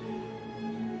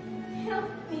 help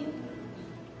me.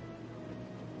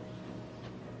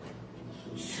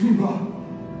 Simba,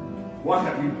 what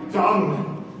have you done?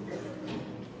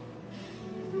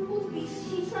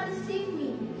 She tried to save me.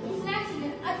 It was an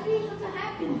accident. I didn't want it to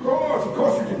happen. Of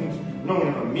course you didn't. No one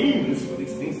ever means for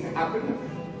these things to happen.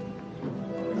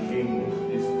 The king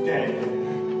is dead.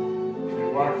 If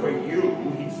it weren't for you,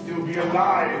 he'd still be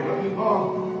alive.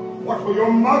 Oh, what will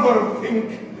your mother think?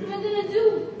 What am I gonna do?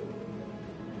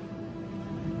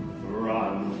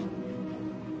 Run.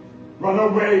 Run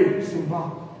away,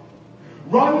 Simba.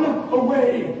 Run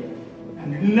away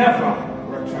and never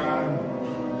return.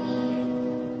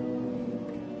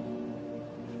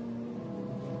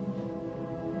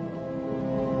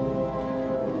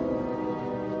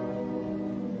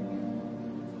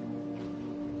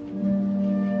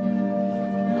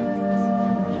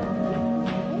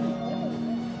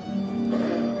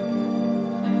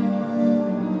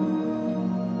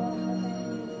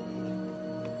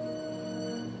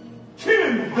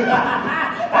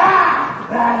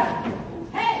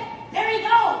 Hey, there he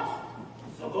goes!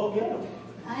 So go get him.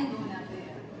 I ain't going out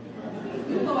there.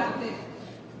 You go out there.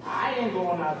 I ain't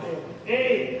going out there.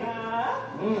 Hey!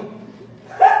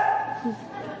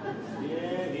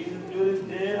 Yeah, he's as good as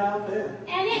dead out there.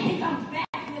 And if he comes back,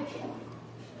 we'll kill him.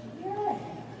 Yeah.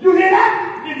 You hear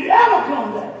that? Did he ever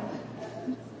come back?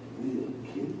 We'll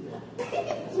kill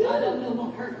him. I don't know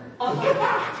won't hurt.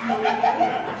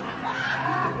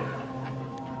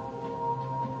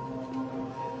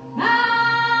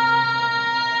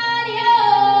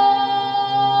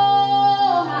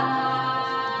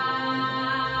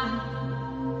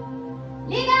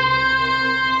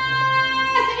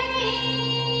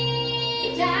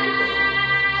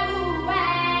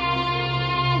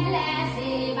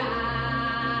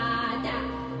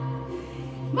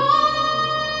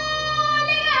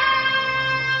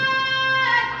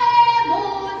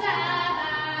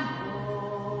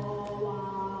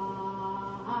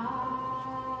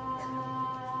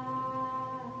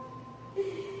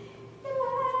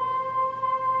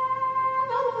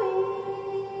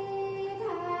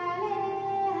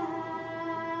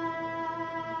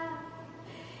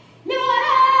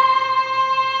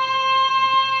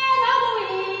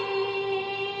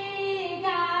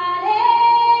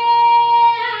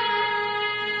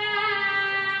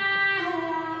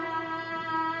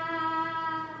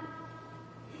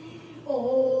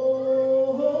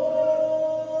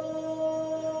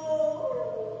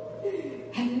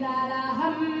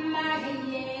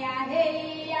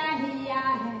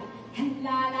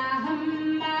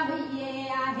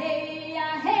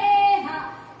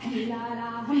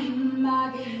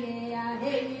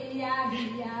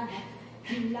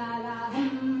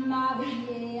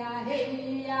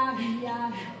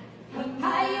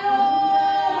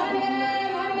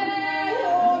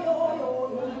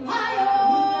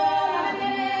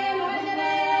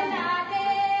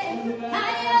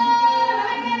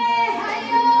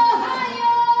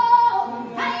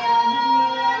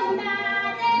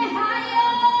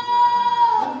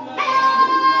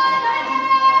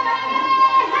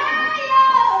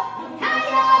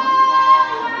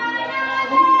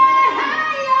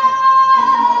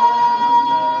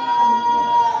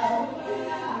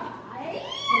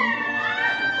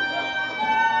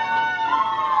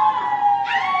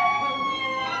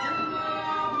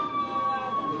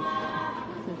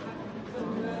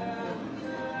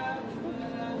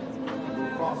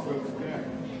 Mufasa's death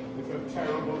is a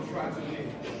terrible tragedy.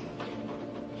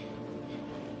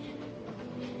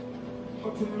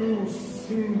 But to lose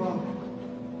Simba,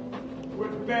 who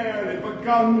had barely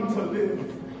begun to live.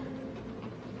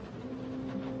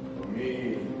 For me,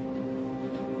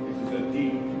 it is a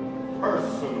deep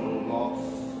personal loss.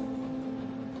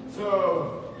 So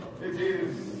it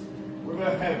is with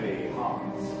a heavy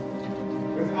heart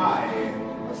that I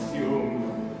assume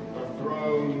the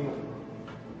throne.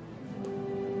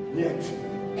 Yet,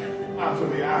 out of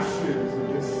the ashes of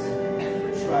this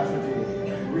tragedy,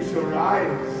 we shall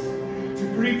rise to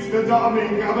greet the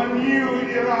dawning of a new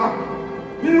era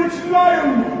in which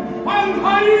lion and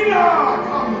hyena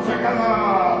come together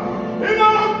in a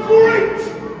great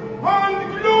and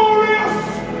glorious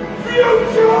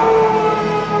future!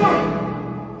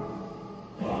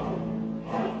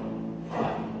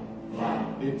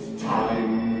 It's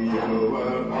time you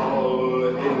were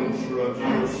all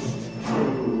introduced to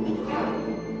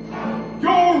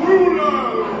your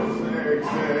rulers,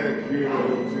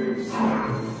 executive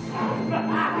staff.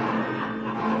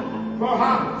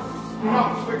 Perhaps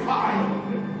not the kind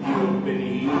you've been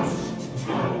used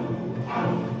to,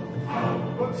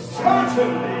 but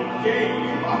certainly game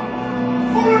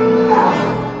for a laugh.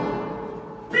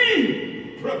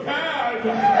 Be prepared.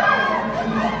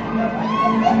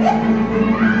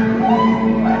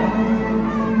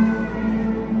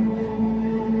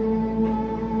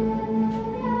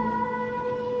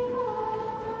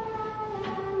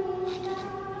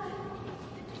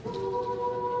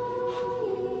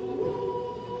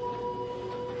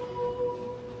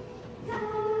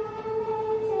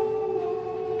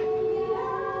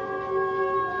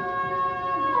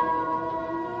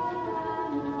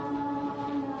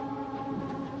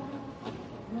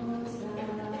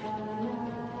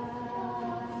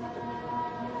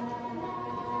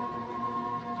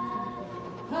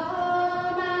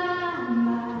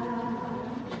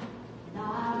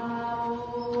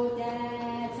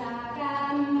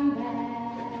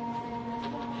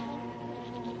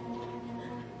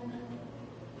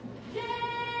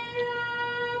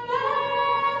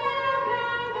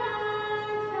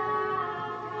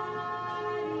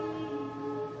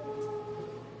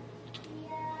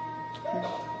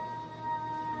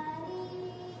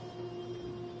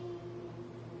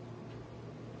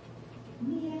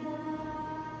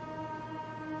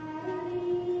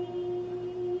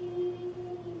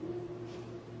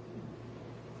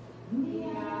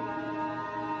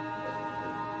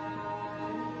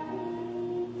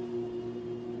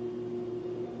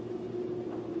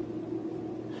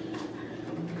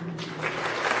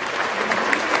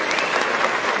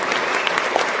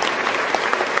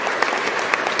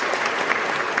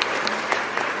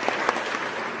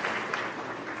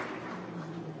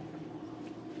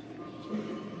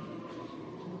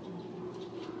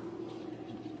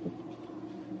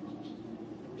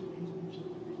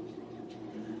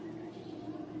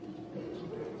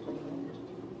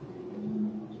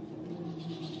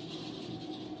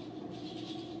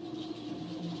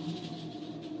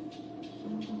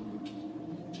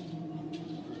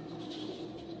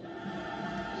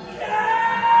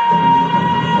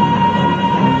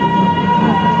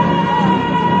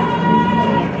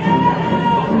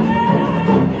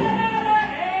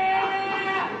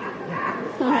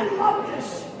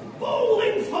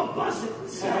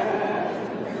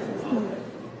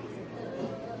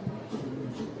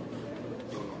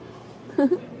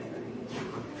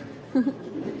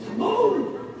 Timon,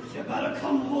 you better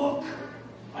come look.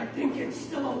 I think it's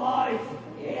still alive.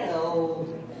 Ew.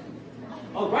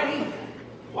 Alrighty,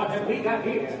 what have we got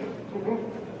here?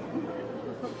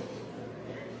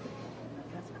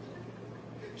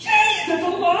 Jeez, it's a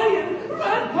lion!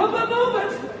 Run, move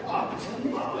it! Oh,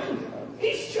 Timon,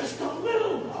 he's just a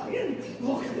little lion.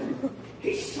 Look at him.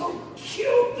 He's so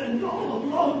cute and all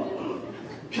alone.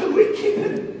 Can we keep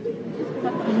him?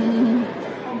 Come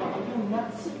on, you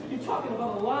nuts. You're talking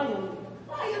about a lion.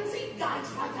 Lions eat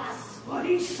guys like us. But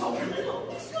he's so little,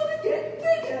 he's gonna get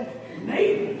bigger.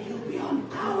 Maybe he'll be on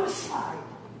our side.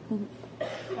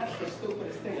 That's the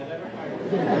stupidest thing I've ever heard.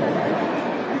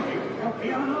 He'll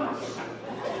be on us.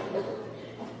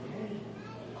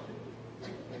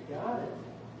 I got it.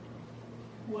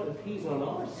 What if he's on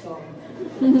our side?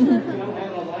 Having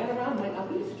a lion around might not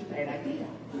be such a bad idea.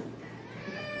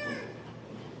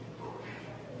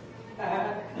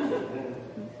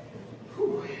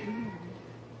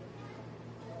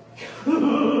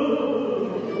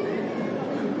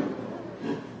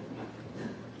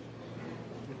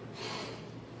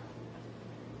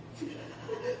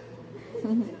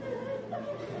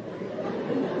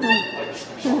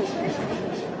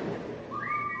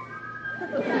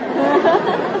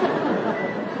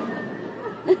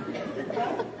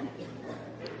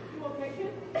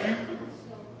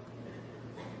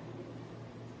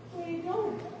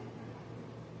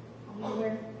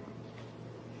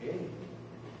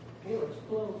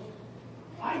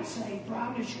 I'd say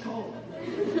brownish gold.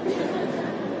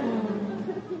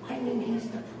 I mean, he's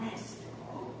depressed.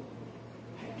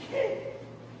 Hey, kid,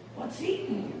 what's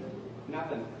eating you?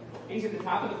 Nothing. He's at the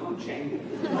top of the food chain.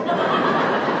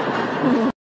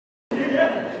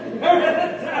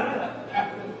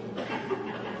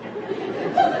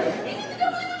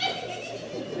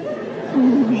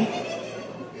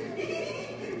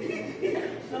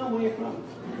 No, where you from?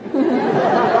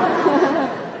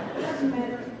 Doesn't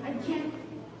matter. I can't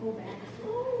go back.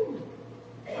 Oh,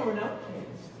 you're an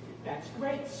outcast. That's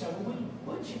great, so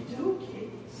what'd you do, kid?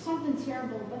 Something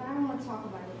terrible, but I don't want to talk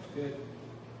about it. Good.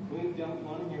 We don't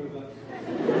want to hear about it.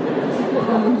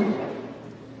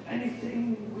 Anything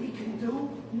we can do?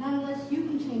 Not unless you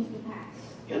can change the past.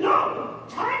 You know,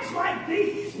 times like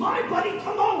these, my buddy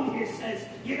Timon here says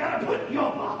you gotta put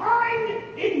your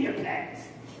behind in your pants.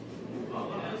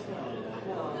 No, amateur.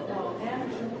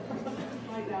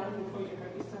 Lie down before you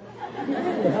hurt yourself.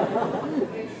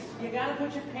 You gotta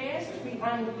put your past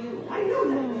behind you. I know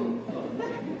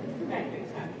that. Bad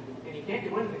things happen, and you can't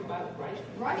do anything about it, right?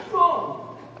 Right,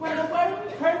 wrong. When the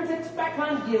world turns its back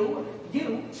on you,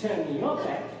 you turn your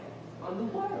back on the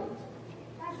world.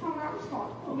 That's how I was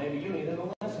taught. Well, maybe you needed a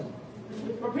lesson.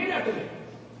 Repeat after me.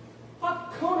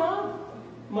 Hakuna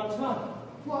Matata.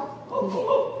 What?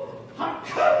 Oh,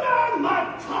 Hakuna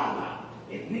Matata.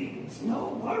 It means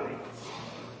no worries.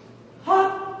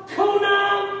 Hakuna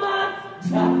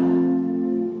Matata.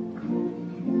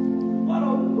 What a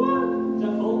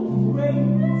wonderful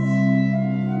phrase.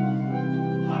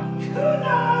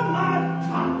 Hakuna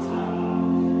Matata.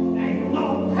 Ain't no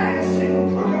passing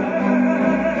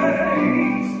craze.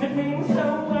 It means no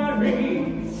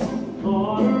worries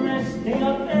for the rest of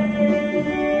your days.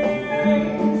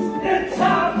 It's a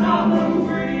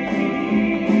problem-free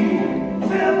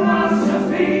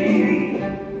philosophy.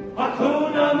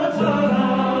 Hakuna Matata.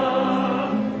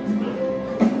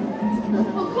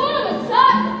 Hakuna Matata.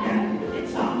 Yeah,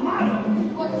 it's a motto.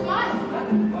 What's mine?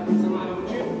 What's the matter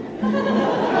with you?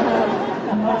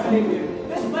 I'll take you.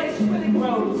 This place really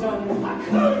grows on you.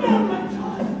 Hakuna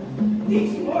Matata.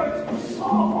 These words will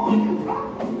solve all your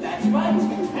problems. That's right.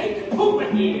 Take Puma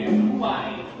here. Why,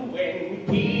 when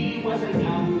he was a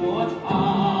young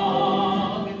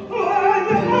warthog. When I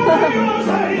was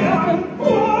a young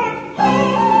warthog.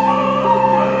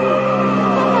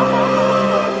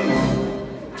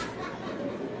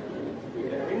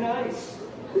 Very nice.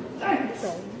 Thanks.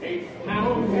 8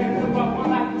 pounds and a rubber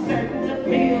like to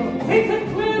peel. He could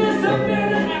clean us up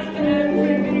dinner after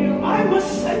every meal. I'm a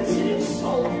sensitive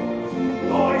soul.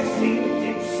 Your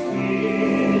thick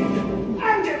skin.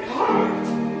 And it hurt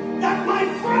that my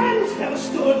friends never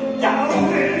stood down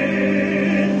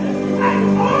with. And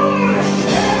all the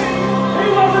shame. He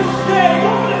was a shame.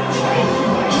 Gonna change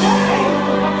my name.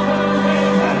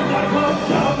 And I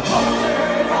looked up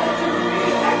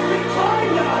every time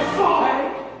that I fall.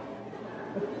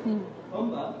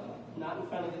 Humbug, not in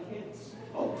front of the kids.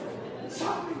 Oh,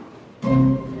 sorry.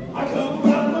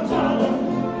 Hakuna Matata.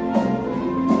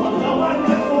 What a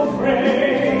wonderful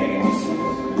phrase.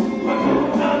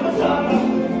 Hakuna Matata.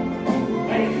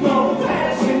 Ain't no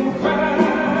passing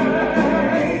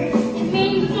craze. It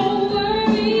means no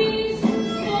worries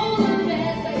for the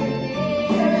rest of your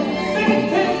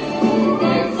days.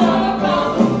 It's a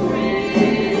problem-free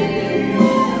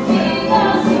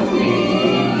philosophy.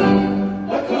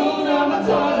 Hakuna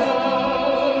Matata.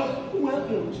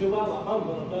 Welcome to our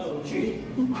humble abode. Gee,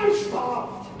 I'm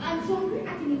starved. I'm so hungry I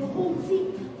can eat a whole seat.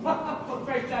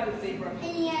 Fresh out of zebra.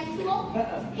 Any antelope?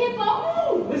 Uh-uh. Hippo?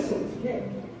 Oh, listen, kid.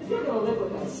 If you're gonna live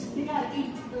with us, you gotta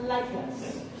eat like us.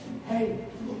 Hey,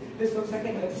 this looks like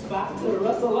a good spot to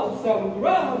rustle up some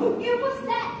grub. Here, what's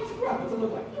that? It's grub. What's it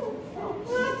look like? Oh,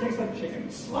 it tastes like chicken.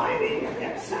 Slimy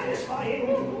yet satisfying.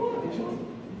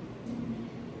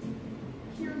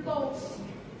 Here goes.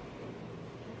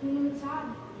 Hakuna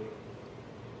Matata.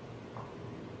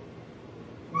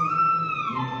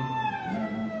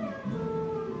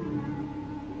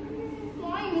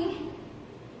 Slimy,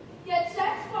 yet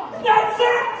satisfying. That's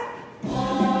it!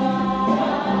 Oh.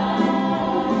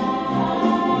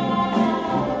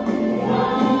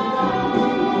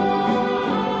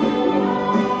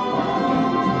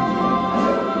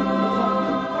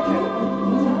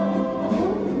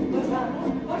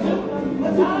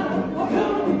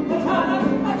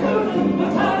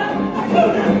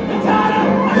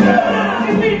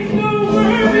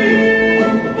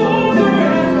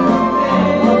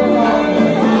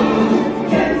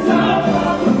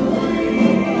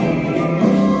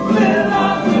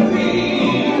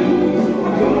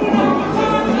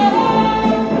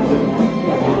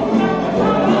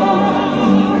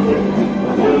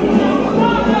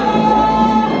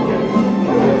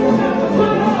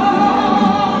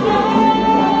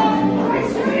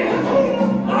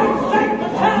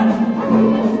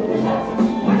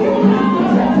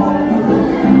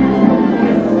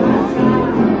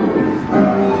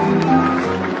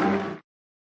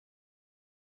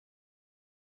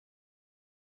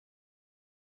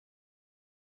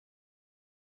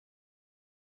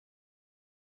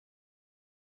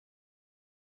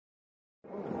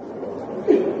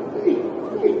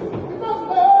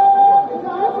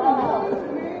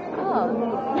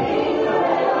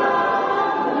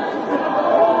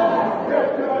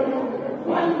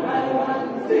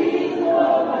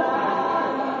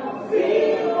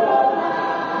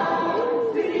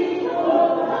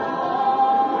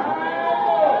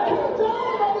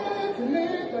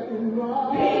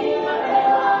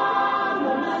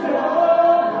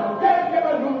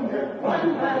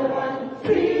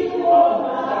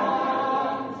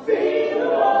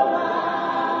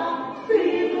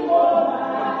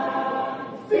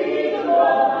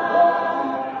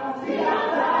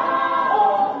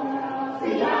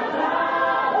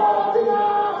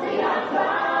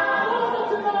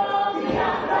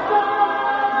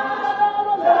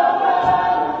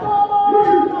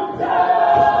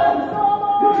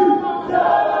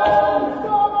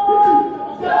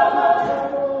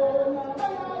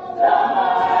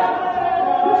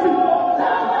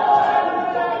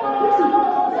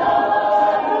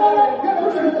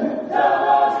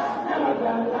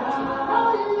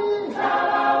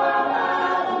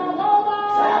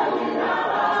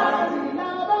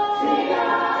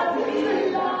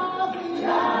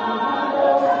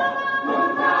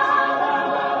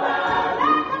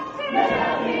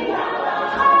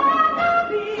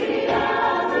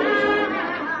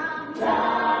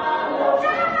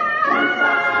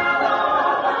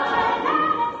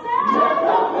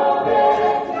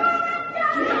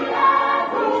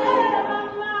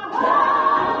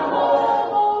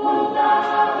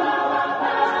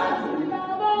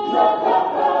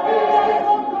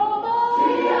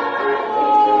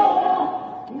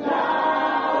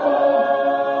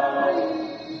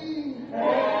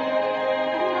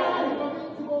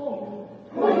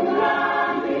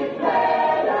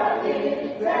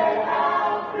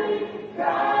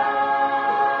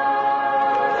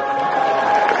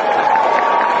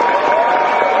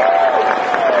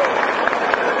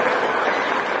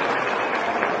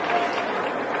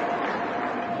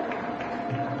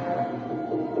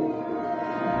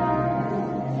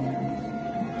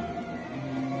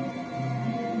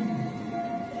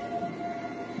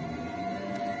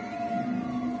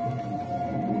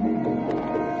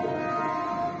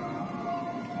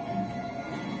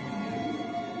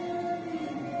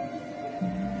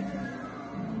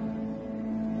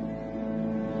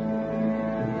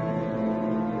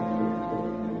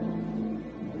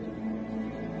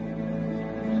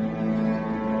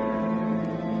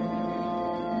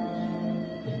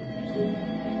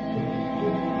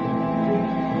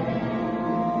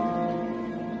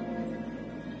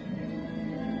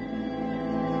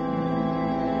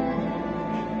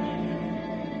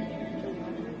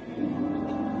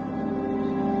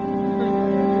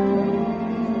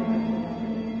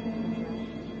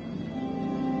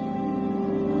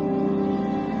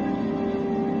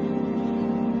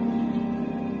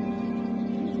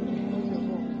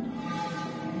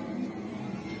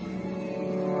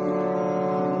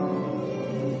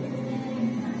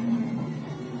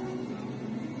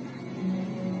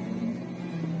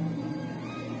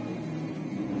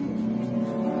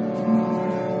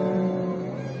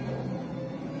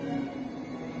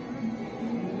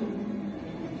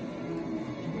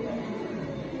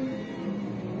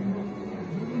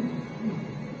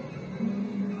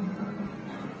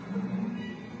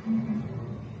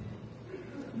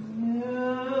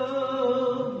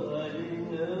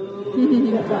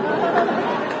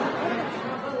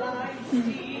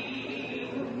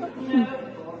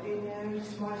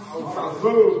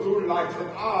 Zazu, do light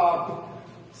it up.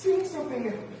 Sing something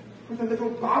with a little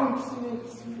bounce in it.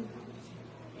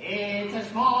 It's a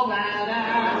small ladder.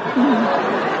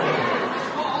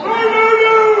 No!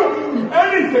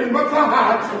 Anything but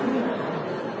that!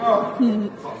 Oh,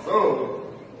 Zazu,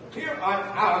 here I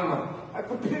am at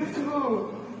the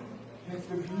pinnacle. Yet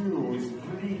the view is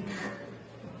bleak.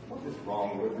 What is wrong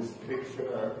with this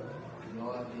picture?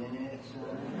 You're in it,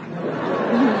 sir.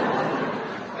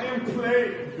 I am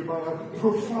plagued by a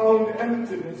profound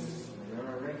emptiness. You're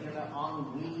a regular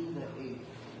ennui the eighth.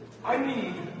 I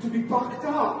need to be bucked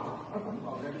up. I'm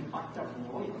already bucked up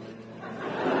royally.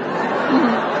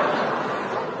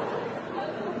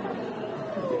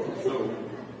 So,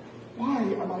 why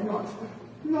am I not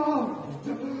loved?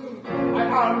 I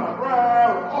am a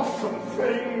rare, awesome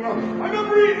thing. I'm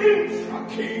every inch a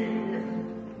king.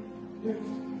 Yet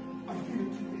I feel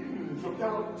twinge of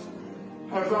doubt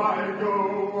as I go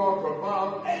walk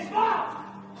about. Hey, Bob!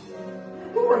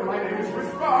 When my name is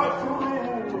whispered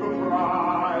through the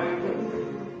bride,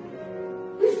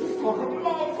 is this talk of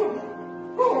love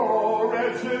or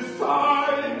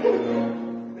regicide?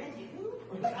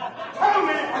 Tell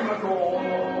me I'm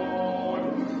adored.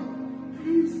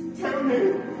 Please tell me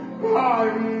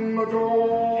I'm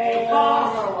adored. Hey,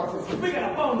 boss! What is it? We got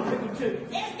a phone to pick up too.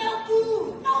 There's no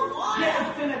food, no water. Yeah,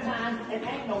 it's dinner time, and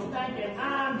ain't no stinking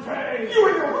entree. You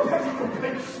and your petty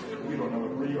complaints. You don't know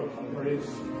what real hunger is.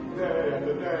 Day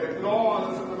after day,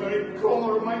 gnaws at the very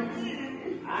core of my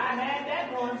being. I had that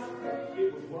once.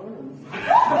 It was worms. I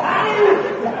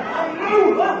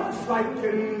know! It's like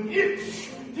an itch.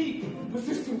 Deep,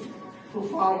 persistent,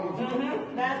 profound.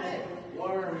 That's it.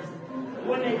 Worms.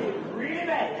 When they get really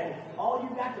bad, all you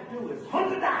got to do is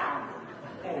hunt it down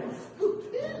and scoot.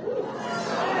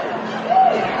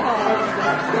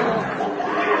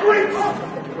 Wait!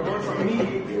 The words from me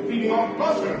beating off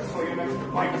buzzards for your next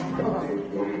bite.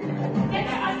 They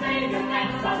never say that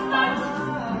that's so much.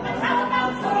 But how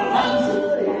about so much?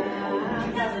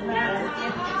 It doesn't matter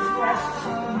if it's fresh.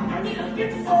 I need a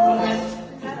fix so much.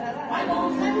 My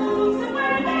bones and moves are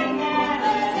where they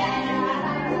never get.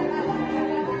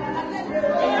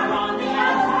 They are on the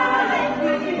outside.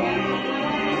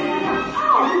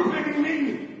 Are you blaming me?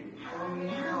 Oh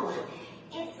no,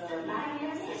 it's the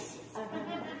lioness.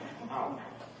 Ow.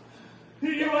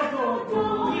 You are so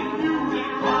good.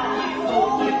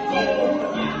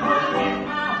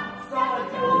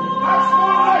 That's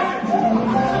why!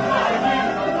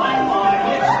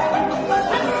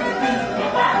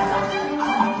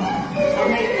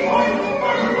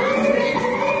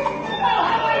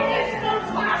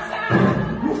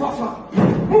 Mufasa!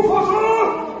 Mufasa!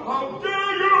 How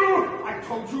dare you! I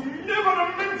told you never to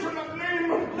mention that name!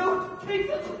 No,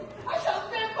 Jesus, I shall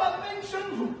never mention.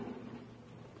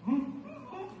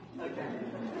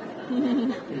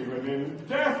 Even in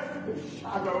death, the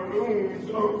shadow looms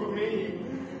over me.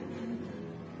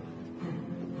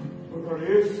 Oh, there he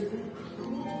is.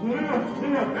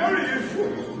 There he is.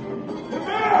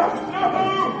 There! No!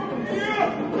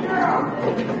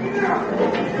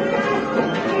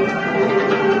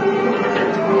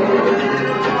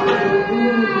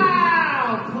 Now,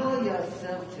 pull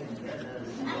yourself together.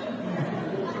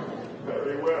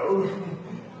 Very well.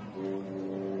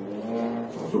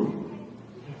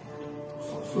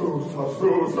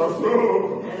 Sasu.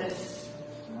 Yes.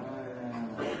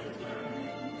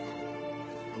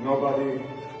 Nobody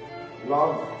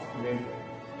loved me.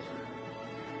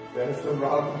 There's the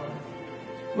rub.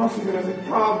 Not even as a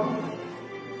cub.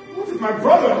 What did my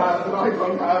brother have that I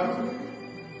don't have?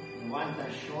 You want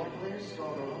the short list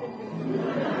or the long?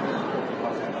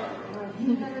 Whatever.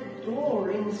 He had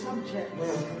adoring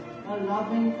subjects. a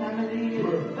loving family, a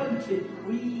devoted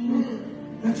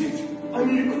queen. That's it. I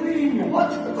need a queen.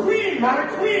 What? A queen, not a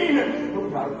queen. No,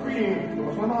 without a queen,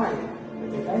 what am I? A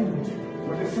dead end.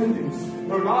 No descendants,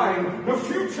 no line, no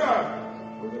future.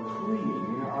 With a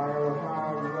queen, I'll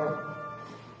have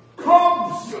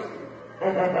cubs.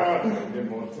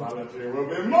 Immortality will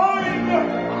be mine.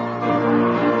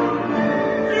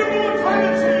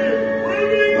 Immortality will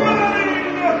be mine.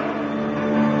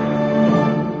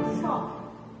 Stop.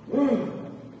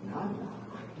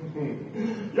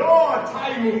 Your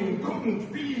timing couldn't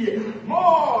be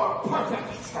more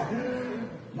perfect.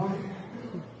 My,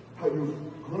 how you've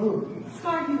grown.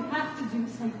 Scar, you have to do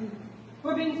something.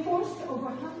 We're being forced to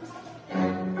overhunt.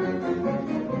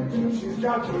 She's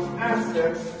got those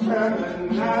assets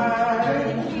feminine. I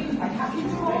have you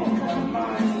strong,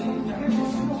 you're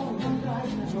just strong.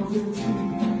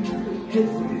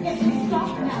 If you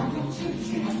stop now,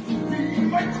 She has to be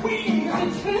my queen. the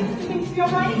chance thinks you're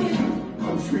right.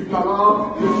 Come, sweet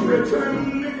lover, is written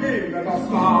in the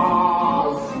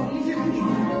stars.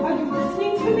 Are you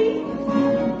listening to me?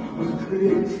 We'll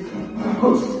create a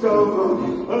host of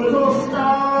little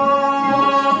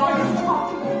stars.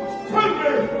 Tell me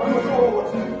I'm a god.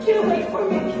 Get away from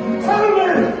me. Tell me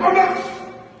I'm not.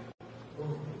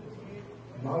 Oh,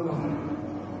 Nala.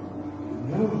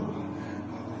 No.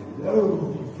 I know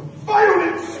the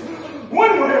violence.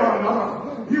 One way or another,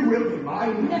 you will be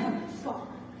mine. Never, Scar.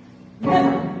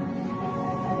 Never.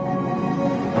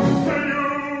 You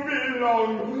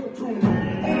belong to me.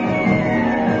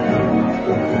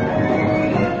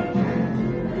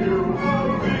 You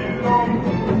belong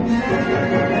to me.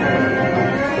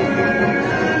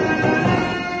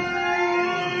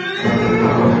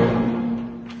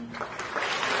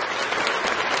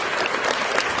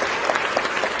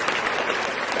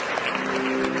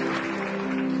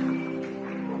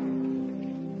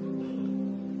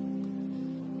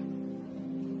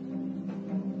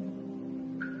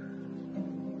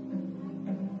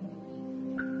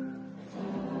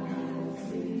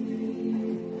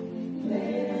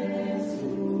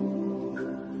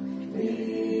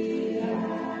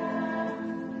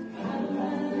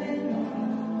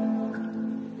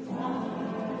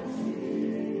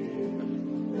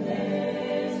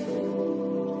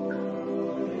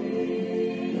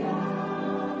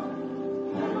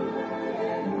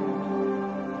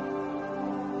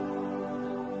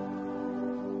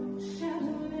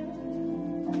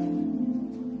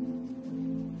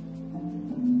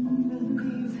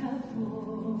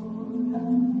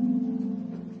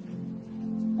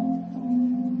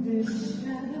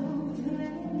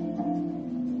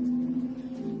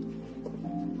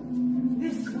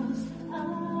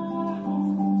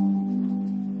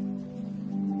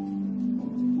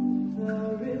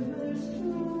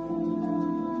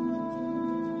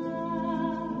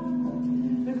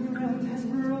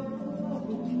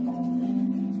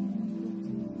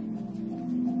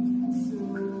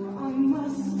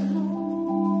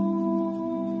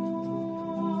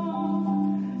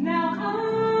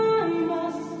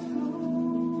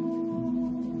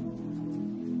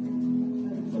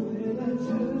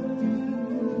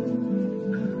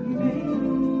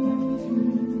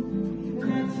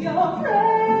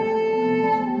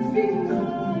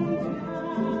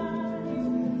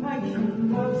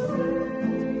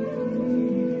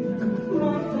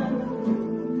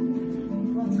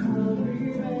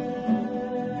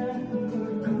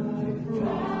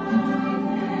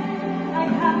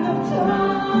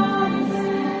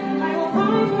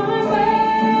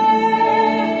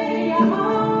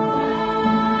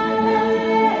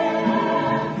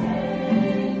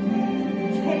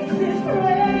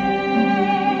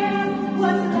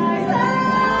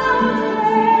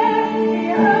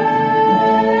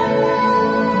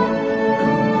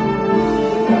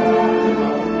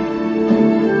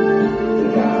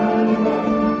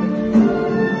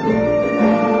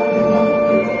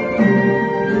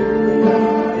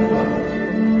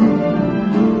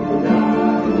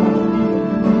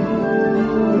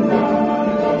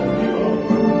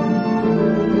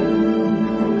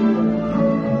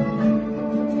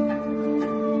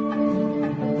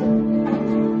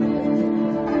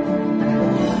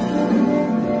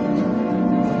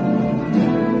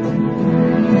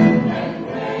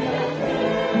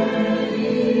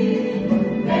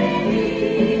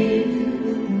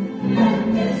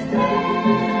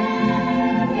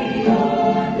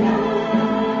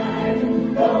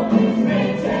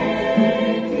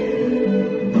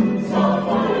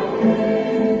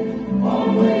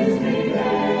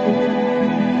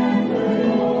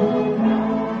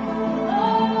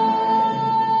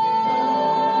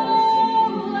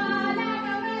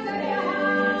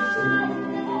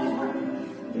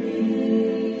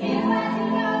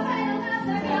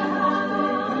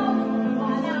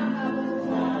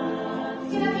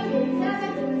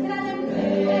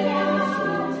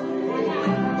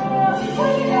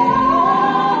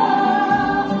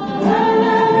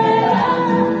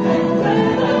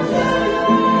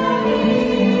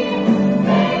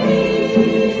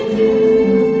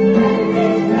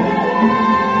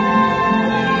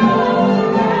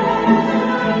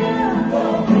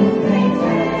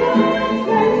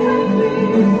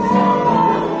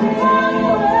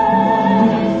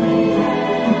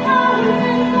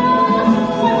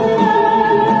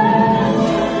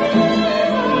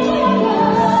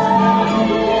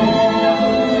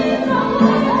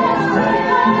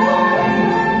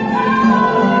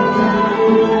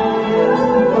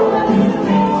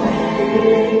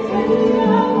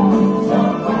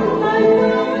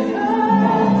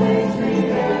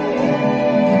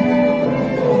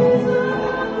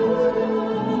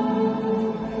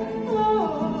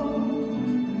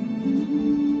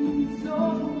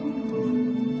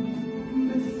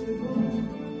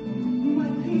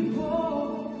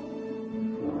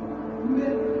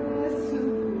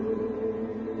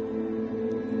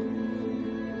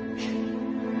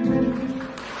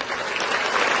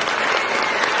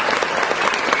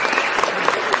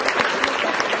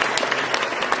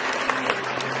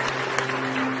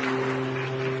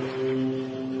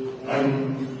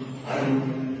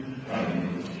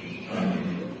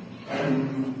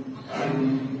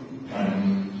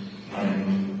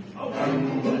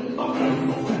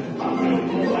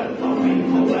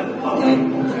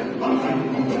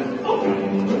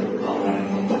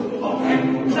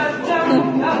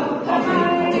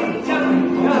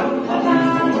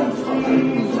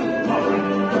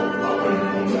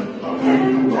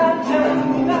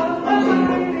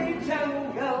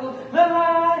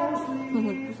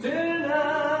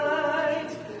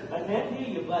 can't hear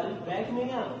you, buddy. Back me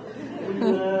up.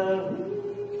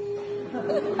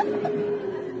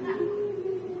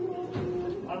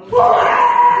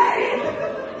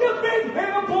 You big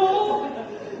hair bull!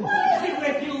 What is it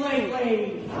with you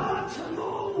lately?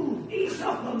 Timon, ease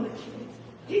up on the kid.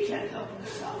 He can't help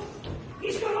himself.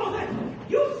 He's got all that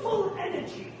youthful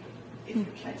energy. If you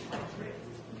catch my drift.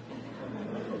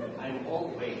 I'm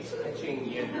always catching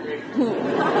your drift.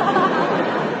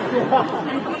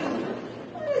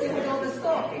 What is it with all the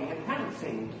stalking and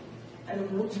pouncing? I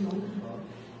don't know, Timon.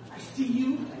 I see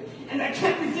you, and I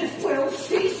can't resist. Well,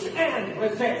 cease and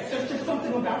resist. There's just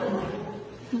something about her.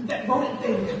 That rodent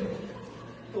thing.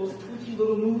 Those twitchy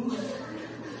little moves.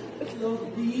 Those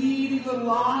beady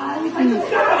little eyes. I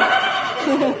just got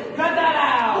Cut that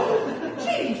out!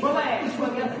 Jeez, relax,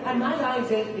 will you? And my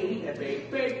eyes ain't beady. They're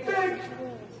big, big, big.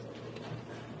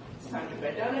 It's time to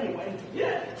bed down anyway.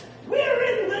 Yeah, we're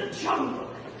in the jungle.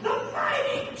 The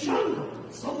mighty jungle.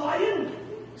 So, lion,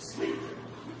 sleep.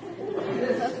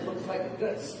 This looks like a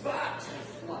good spot.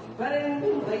 Fluff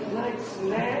bedding, late night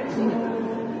snacks,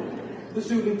 the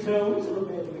soothing tones of a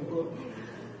rambling brook.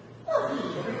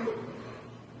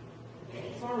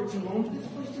 Sorry, Timon. This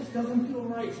place just doesn't feel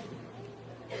right.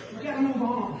 We gotta move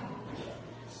on.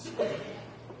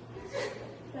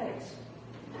 Thanks.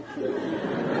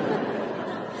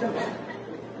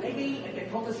 Maybe if you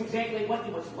told us exactly what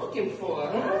you was looking for.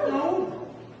 I don't know.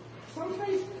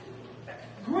 Someplace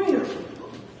greener.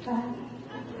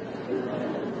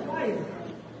 Quieter.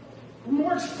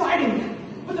 More exciting.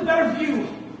 With a better view.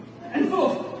 And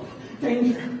full of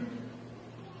danger.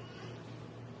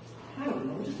 I don't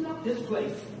know. Just not this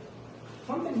place.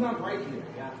 Something's not right here.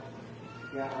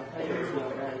 Yeah, I'll tell you it's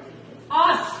not right.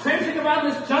 Us traipsing around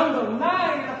this jungle, 9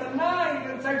 after 9,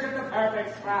 in search of the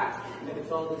perfect spot. And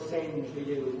it's all the same for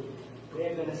you.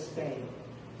 We're gonna stay.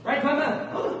 Right, Mama?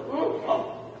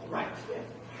 Oh, right.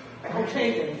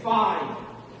 Okay, then, fine.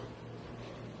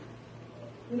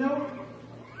 You know,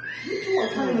 you two are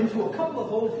turning into a couple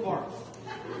of old farts.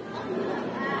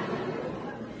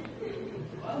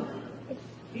 Well,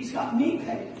 he's got me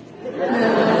pegged.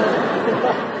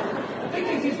 He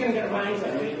thinks he's gonna get a rise out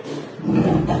of me.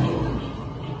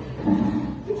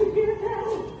 Did you hear that?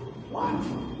 What?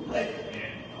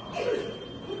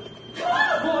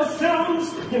 Carnivore sounds!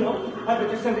 You know, I bet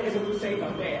your son isn't too safe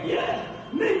up there. Yeah,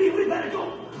 maybe we better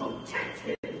go protect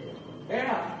him.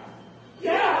 Yeah.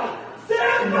 Yeah!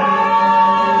 Simba!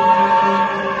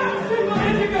 Simba,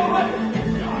 here you go.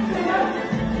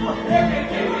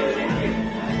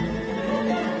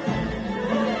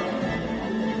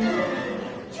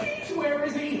 Jeez, where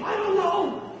is he? I don't know.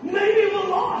 Maybe we're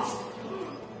lost.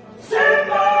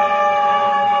 Simba!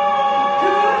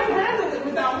 Couldn't handle it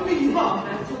without me, huh?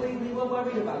 Actually, we were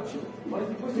worried about you. What if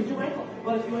you twisted your ankle?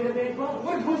 What if you ate a bad bone?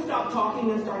 What if we stopped talking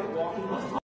and started walking? What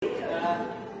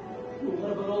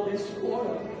about all this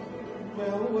water?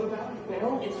 Well, what about it?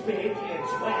 Well, it's big,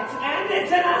 it's wet, and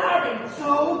it's in a hurry. So,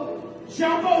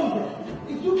 jump over.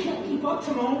 If you can't keep up,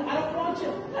 Timon, I don't want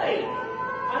you. Hey,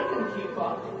 I can keep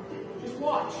up. Just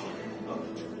watch.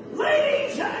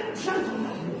 Ladies and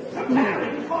gentlemen,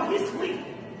 preparing for his leap.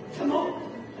 Timon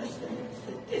estimates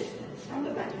the distance from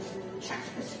the banks, checks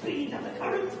the speed of the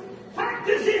current,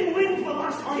 factors in wind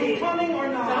velocity. Are you coming or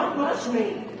not? Don't rush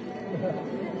me.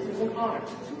 This is an art.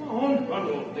 Timon,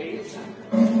 Bundle, please.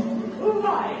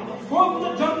 live from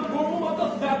the jungle of the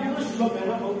fabulous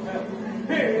Savannah Hotel.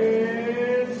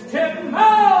 Here's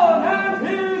Timon and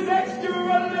his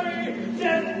extraordinary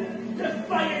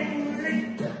death-defying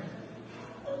leap.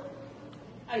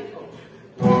 I hope.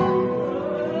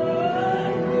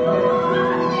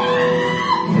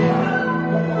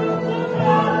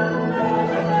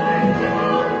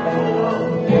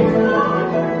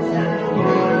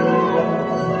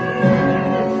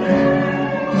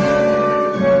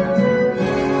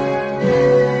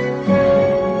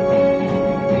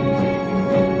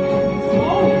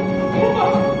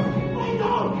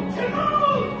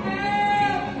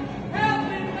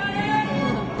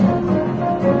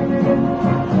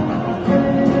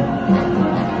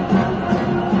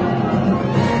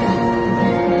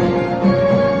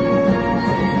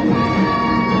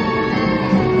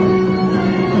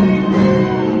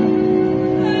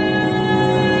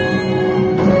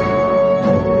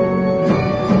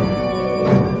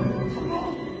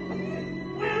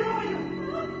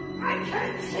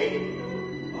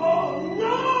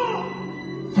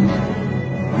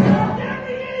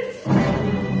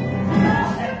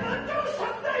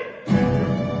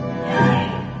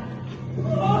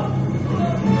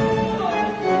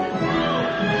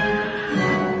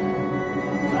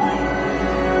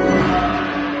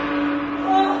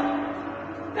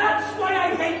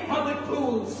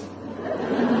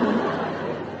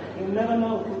 never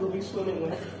know who you'll be swimming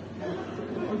with.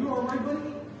 Are you all right,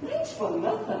 buddy? Thanks for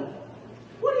nothing.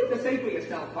 What do you have to say for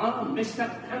yourself, huh, Mr.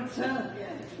 Panther?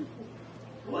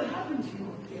 What happened to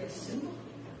you, dear Simba?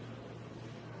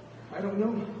 I don't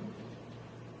know.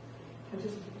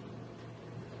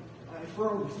 I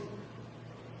froze.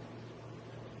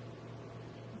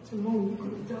 It's a moment you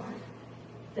could have died.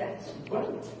 That's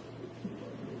right.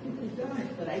 You could have died.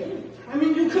 But I didn't. I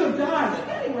mean, you could have died. It's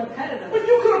getting repetitive. But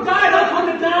you could have died on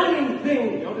the downing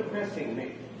thing. You're depressing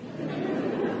me.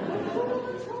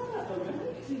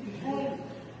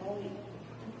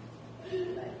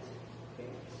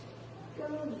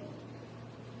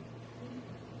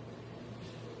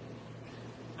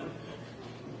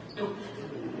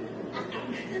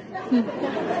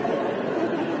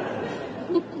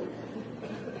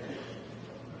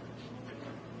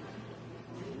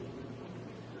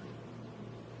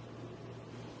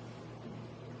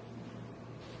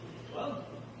 Well,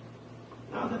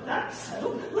 now that that's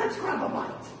settled, let's grab a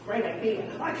bite. Great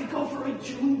idea. I could go for a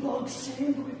June bug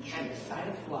sandwich. And a side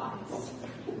of flies.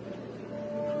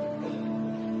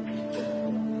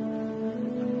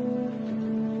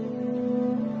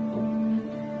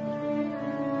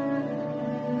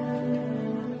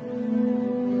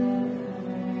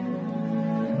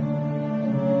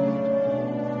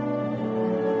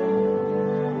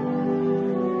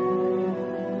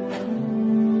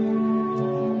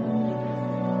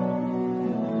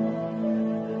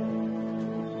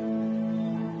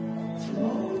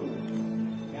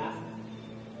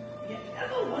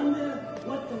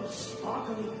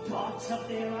 Up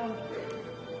there,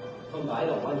 Oh, I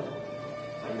don't wonder.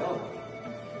 I know.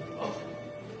 oh,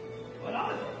 what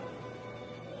are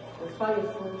they? The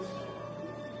fireflies.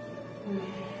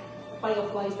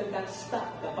 Fireflies that got stuck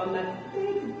up on that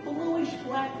big bluish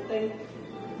black thing.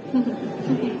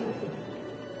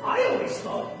 I always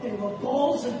thought they were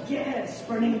balls of gas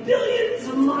burning billions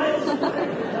of miles away.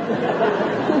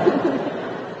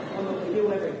 I'm going to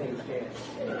do everything, gas.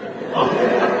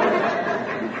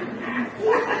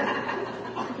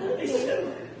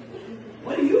 Listen,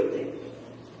 what do you think?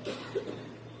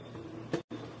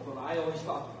 Well, I always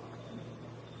thought.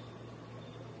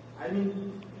 I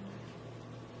mean.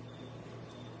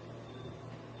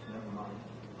 Never mind.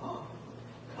 Oh,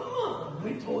 come on.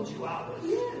 We told you ours.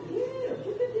 Yeah.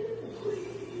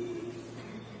 Please.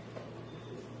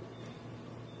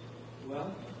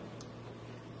 Well,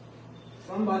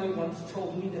 somebody once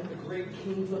told me that the great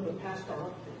kings of the past are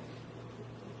up there,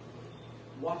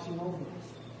 watching over us.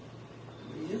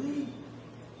 Really?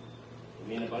 You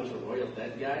mean a bunch of royal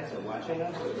dead guys are watching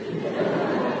us?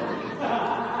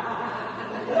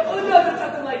 Oh, no,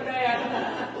 something like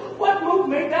that. What move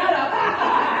made that up?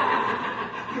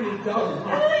 Pretty dumb, huh?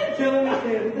 I ain't killing it.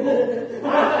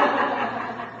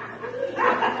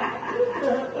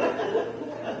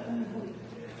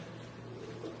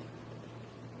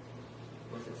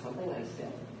 Was it something I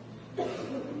said?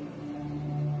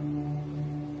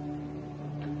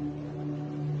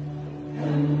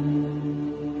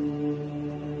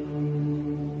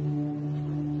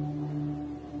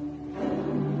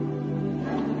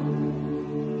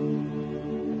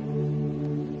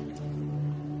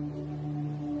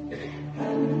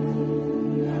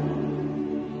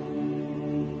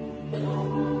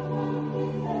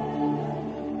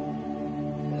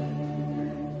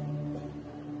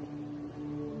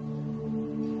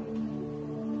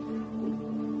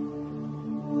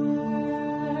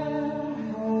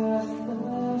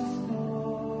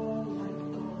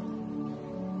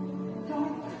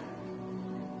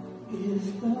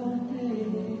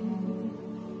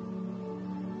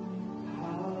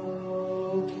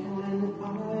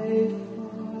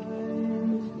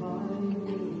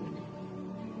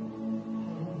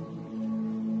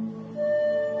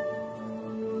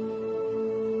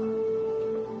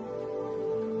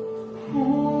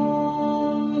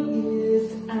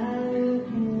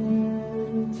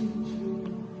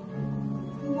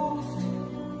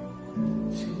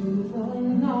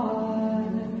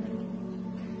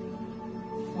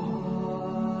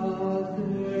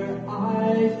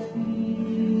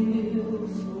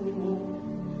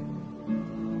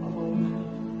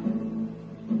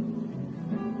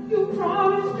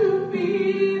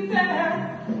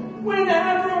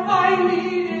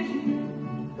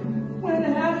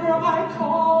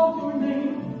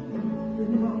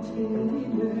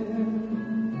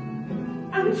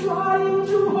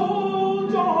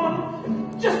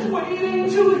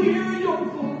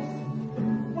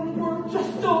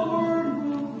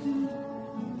 Nightmare.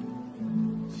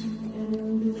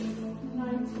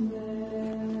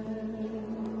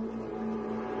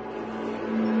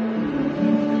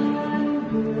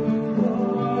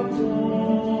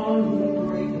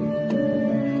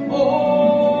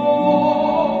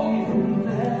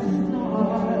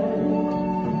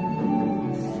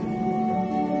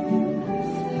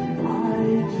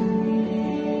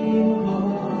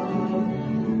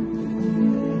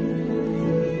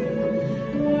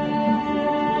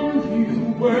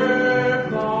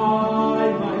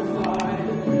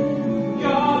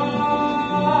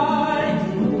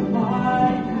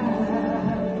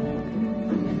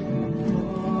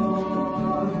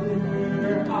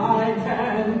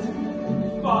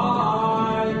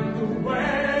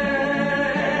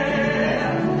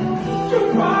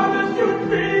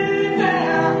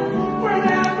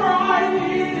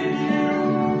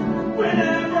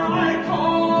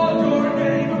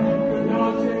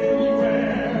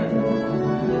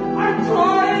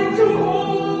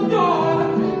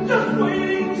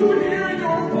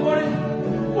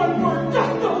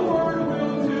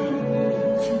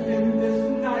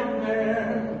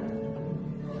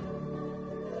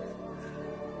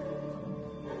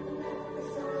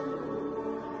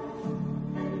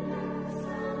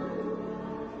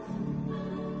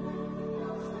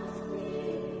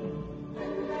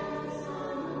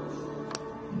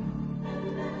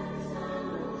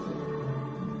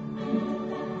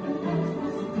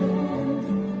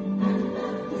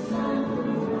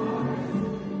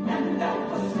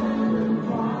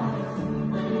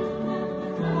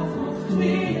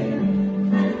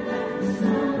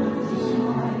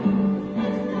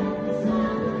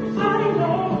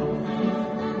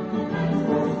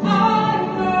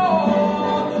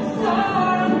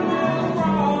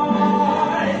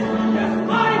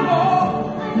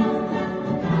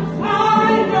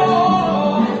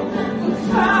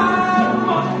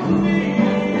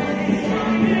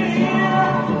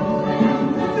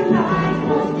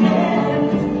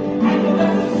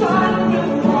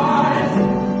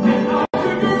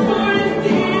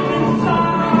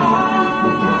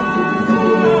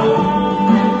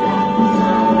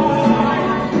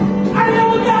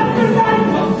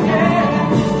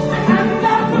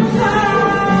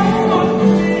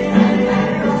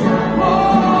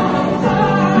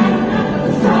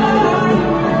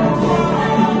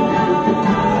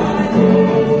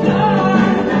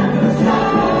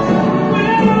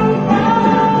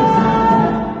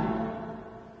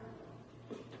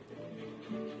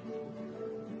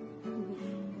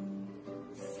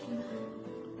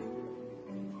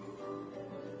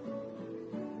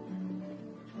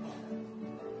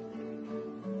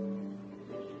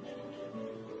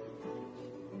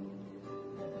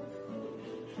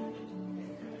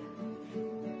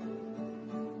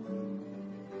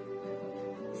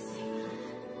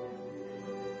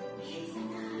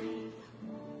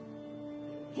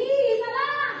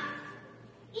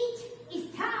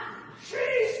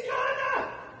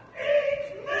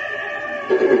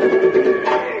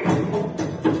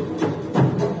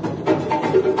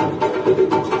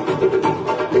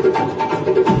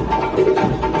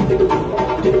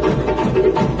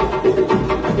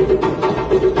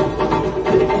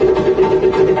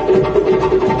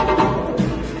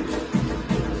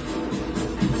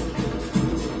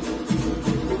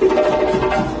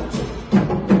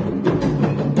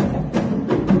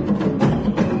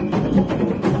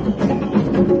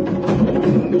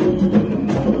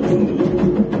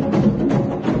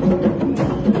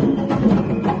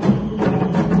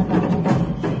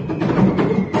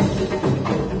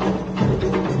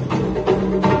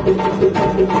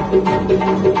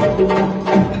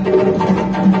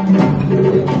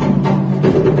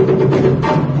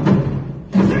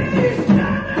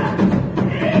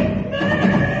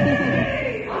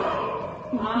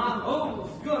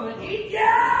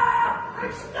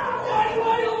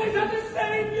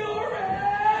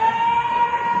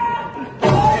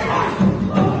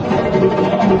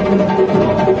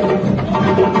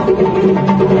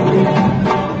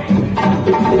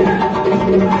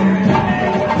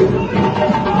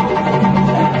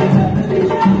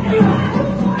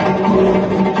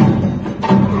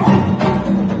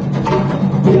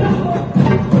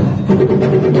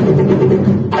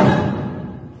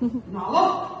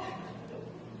 Nala?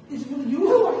 Is it really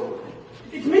you?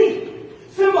 It's me,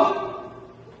 Simba.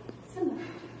 Simba.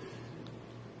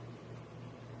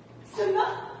 Simba?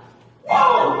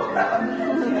 Whoa! What are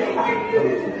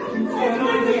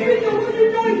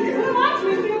you doing here? Come on,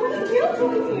 Tristan. What are you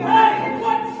doing here? Hey,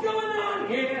 what's going on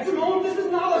here? Simone, this is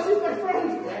Nala. She's my friend.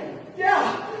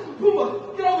 Yeah. Pumbaa,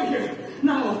 get over here.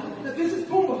 Nala, this is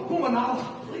Pumbaa. Pumbaa, Nala.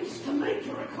 Pleased to make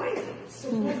your acquaintance.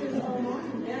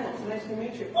 Yeah, it's nice to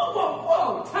meet you. Whoa, whoa,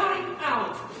 whoa! Time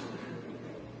out!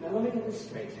 Now let me get this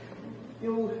straight.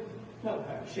 You know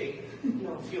her, she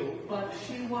knows you, but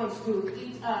she wants to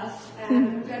eat us,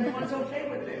 and everyone's okay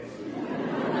with this.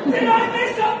 Did I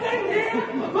miss something here?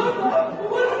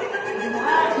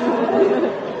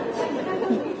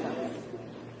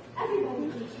 Everybody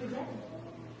thinks you're dead.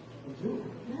 You do?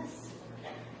 Yes.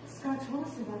 Scar told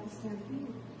us about the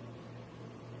stampede.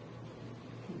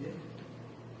 He did.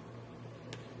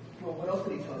 Well, what else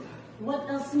did he tell you? What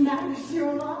else matters? You're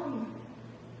alive.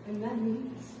 And that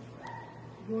means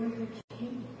you're the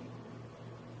king.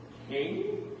 King?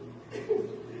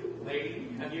 Lady,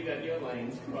 have you got your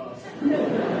lines crossed?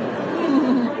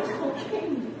 Rightful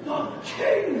king. The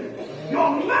king! Your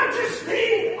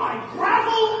Majesty, I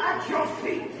grovel at your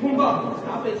feet. Pumbaa,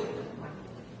 stop it.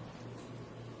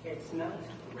 It's not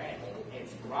gravel,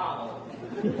 it's grovel.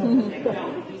 And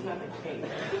no, he's not the king.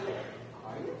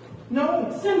 Are you? No.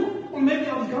 Simba. Well, maybe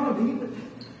I was gonna be,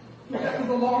 but that was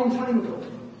a long time ago.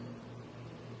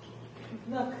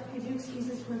 Look, could you excuse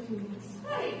us for a few minutes?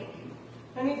 Hey!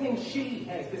 Anything she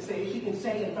has to say, she can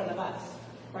say in front of us.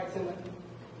 Right, Simba?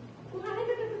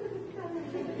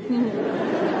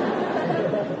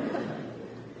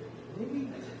 Maybe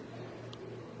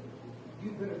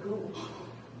you better go.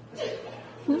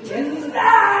 It's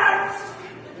that!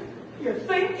 You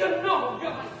think you know,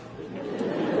 God?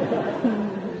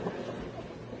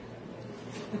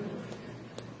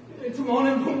 Timon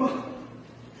and Pumbaa,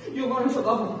 you'll learn to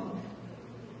love him.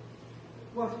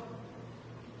 What?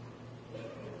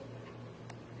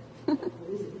 Hey,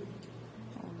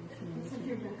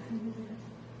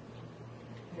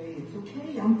 it's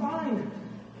okay, I'm fine.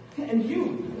 And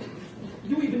you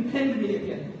even penned me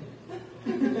again. I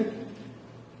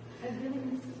really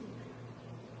missed you.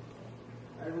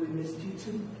 I really missed you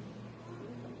too.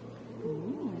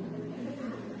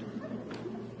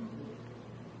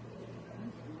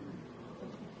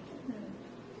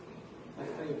 I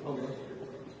tell you, Polo,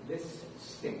 this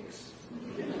stinks.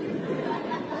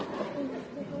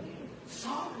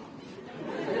 Sorry.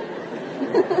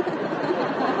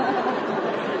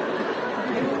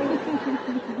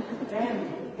 Damn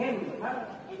him, her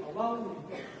alone.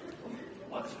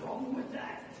 What's wrong with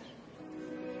that?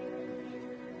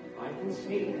 I can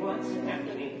see what's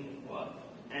happening. What?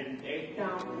 And they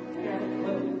don't get a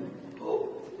clue. Oh,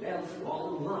 they'll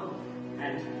fall in love.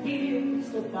 And here's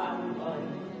the bottom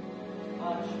line.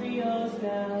 Our trio's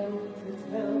down to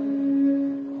tell.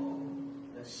 Oh,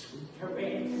 the sweet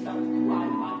caress of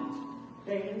twilight.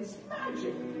 There's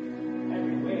magic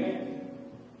everywhere.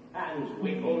 And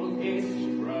with all this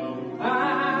romantic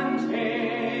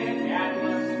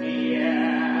atmosphere,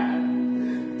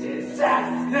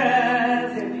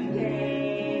 disasters in the air.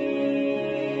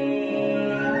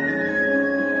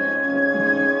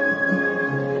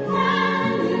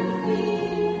 Can you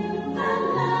feel the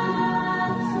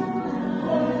love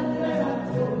tonight?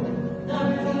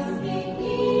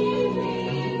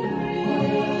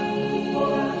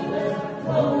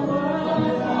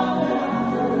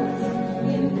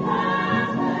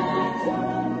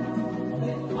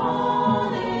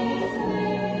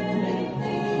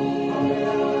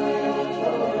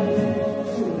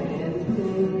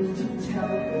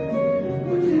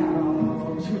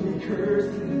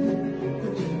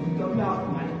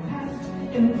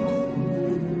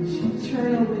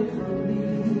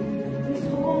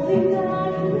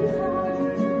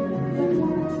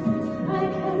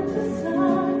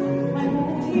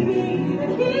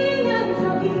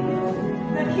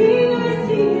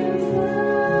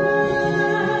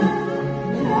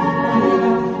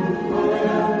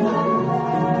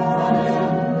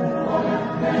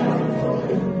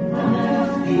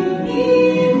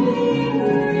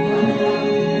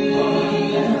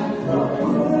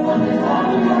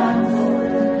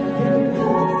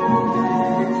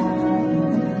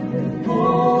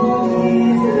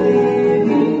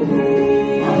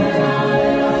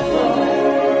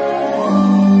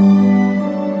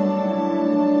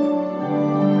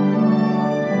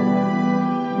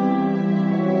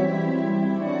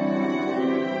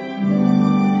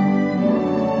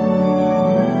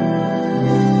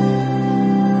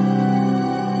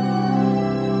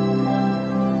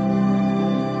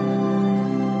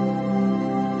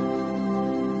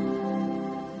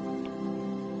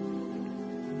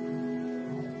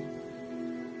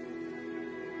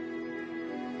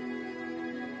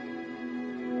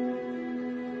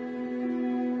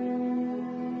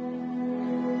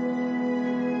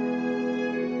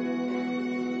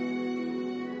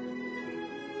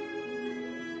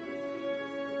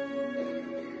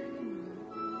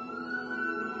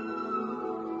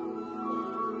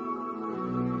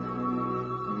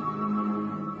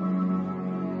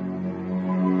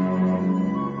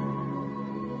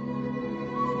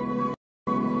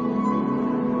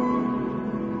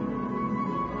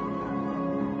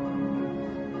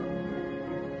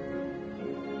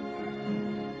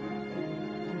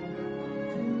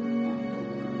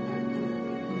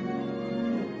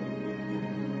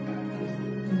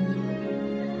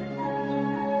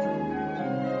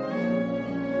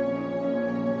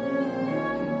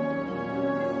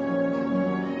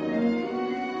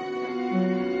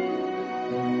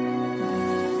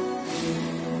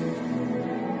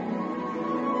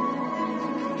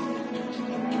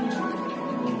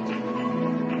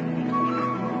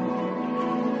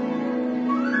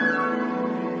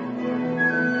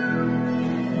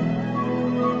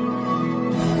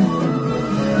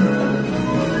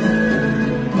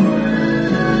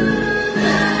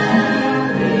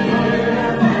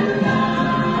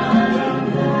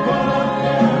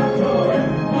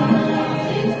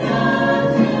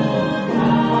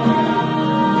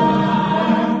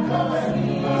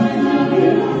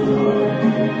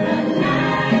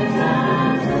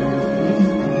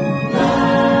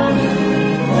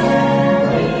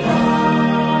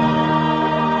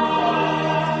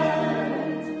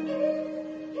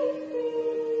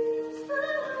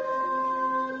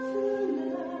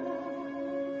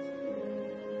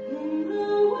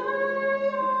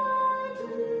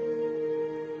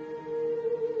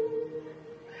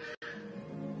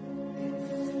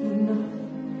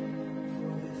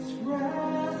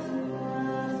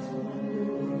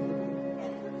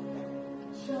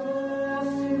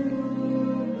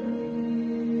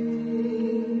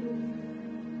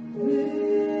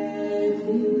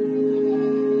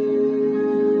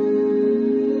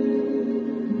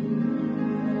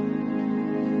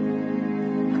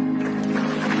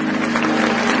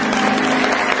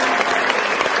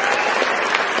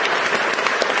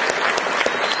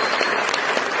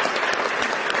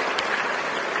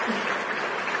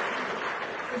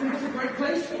 Isn't this a great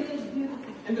place? It is beautiful.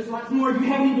 And there's lots more you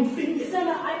haven't even seen yet. Senna,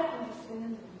 I don't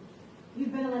understand.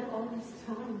 You've been alive all this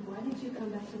time. Why did you come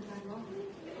back to Taiwan?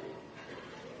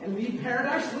 And leave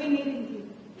paradise? We needed you.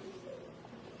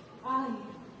 I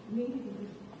needed you.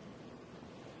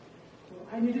 Well,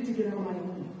 I needed to get out on my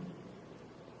own.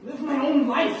 Live my own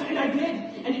life, and I did.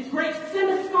 And it's great. Send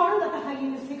a star, let the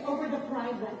hyenas take over the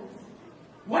Pride Lands.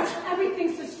 What?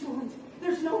 Everything's destroyed.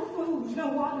 There's no food, no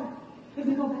water. If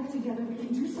we go back together, we can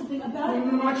do something about it.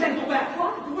 No, I can't go back.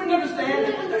 What? You wouldn't understand.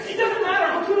 It doesn't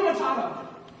matter. Hakuna Matata.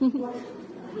 What?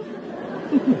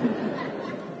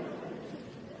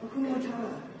 Hakuna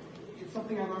Matata. It's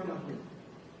something I learned out here.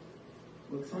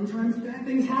 Look, sometimes bad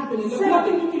things happen, and there's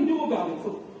nothing you can do about it,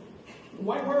 so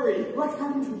why worry? What's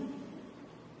happened to me?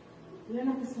 You're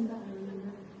not the son that I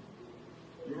remember.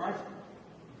 You're right.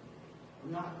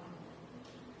 I'm not.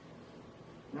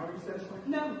 Now are you satisfied?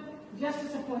 No, just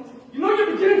disappointed. You know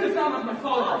you're beginning to sound like my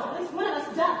father. Oh, at least one of us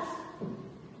does.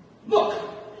 Look,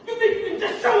 you think you can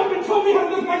just show up and tell me how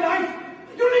to live my life?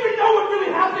 You don't even know what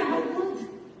really happened. I would.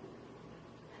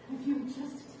 If you would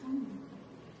just tell me.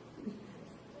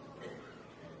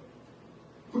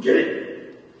 Forget it.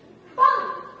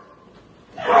 Fine.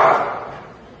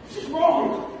 This is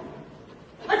wrong.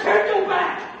 I can't go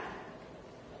back.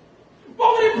 What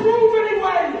would it prove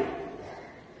anyway?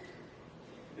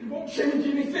 It won't change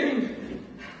anything.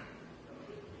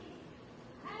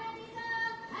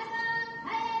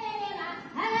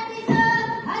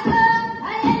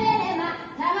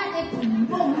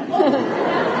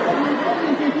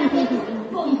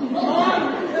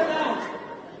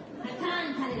 I can't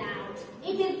cut it out.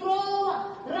 It will grow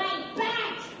right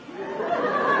back.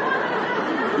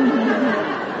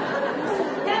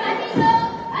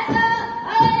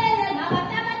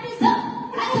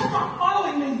 Stop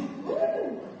following me.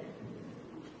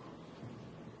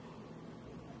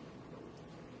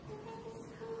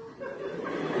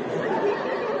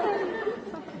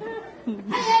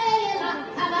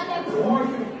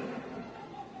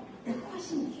 The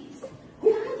question is, who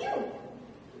are you?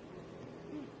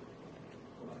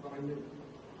 Well, I thought I knew.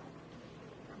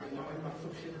 I know I'm not so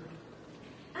sure.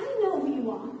 I know who you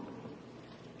are.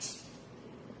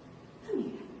 Come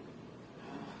here.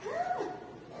 Come.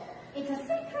 It's a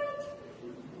secret.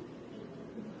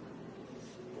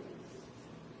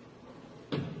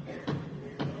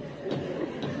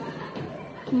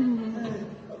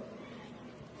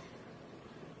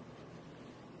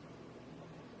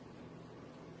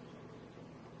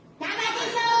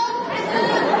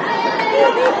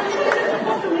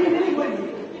 What's the name anyway?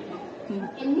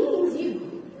 It means you.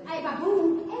 I'm a baboon,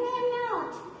 and I'm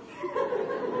not. I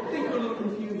think you're a little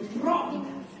confused. Wrong.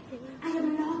 I am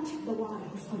not the one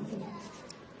who's confused.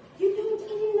 You don't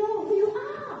even know who you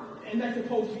are. And I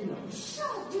suppose you know. Shut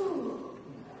up.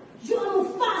 You are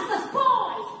Mufasa's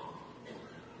boy.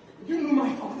 You knew my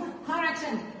father?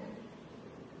 Correction.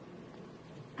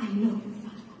 I know your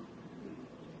father.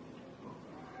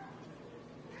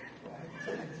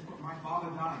 My father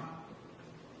died.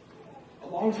 A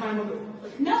long time ago.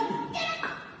 No.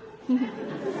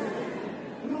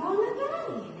 Wrong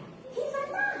again. He's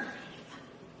alive.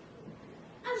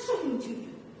 I'll show him to you.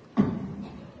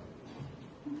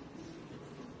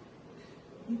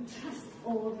 You trust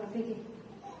old Rafiki.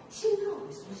 She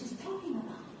knows what she's talking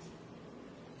about.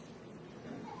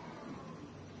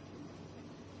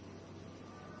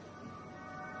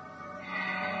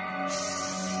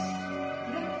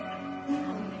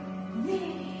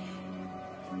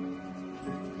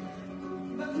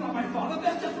 That's not my father.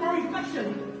 That's just my reflection.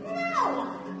 No!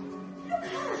 Look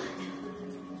hard.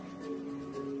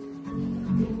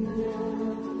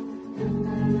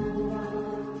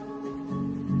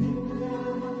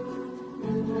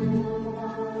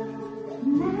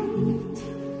 Night.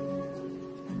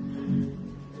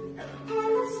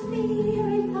 And the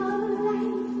spirit of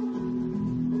life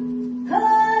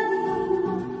calling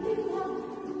you.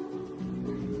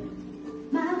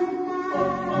 Mama,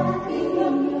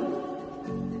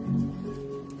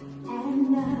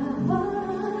 and a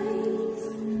voice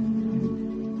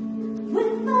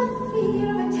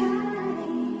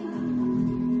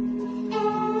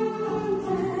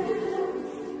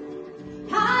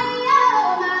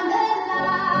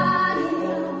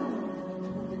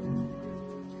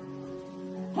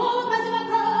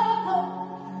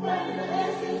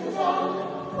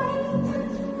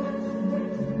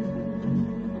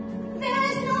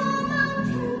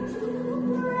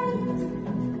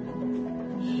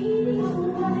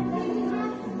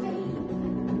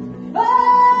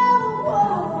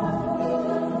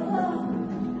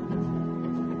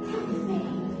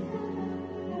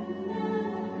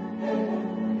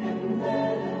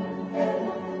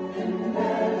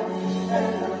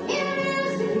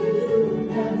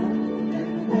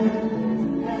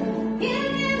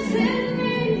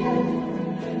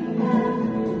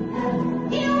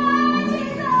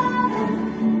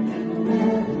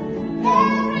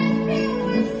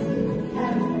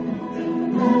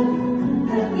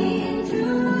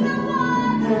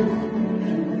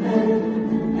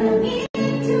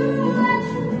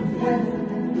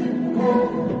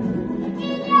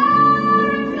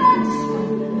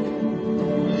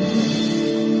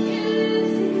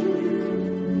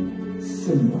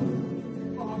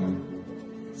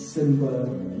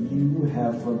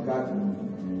have forgotten me.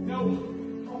 No.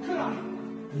 How could I?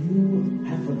 You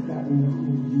have forgotten who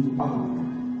you are,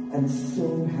 and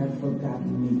so have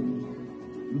forgotten me.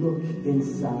 Look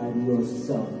inside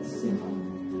yourself, Simba.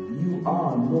 You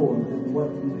are more than what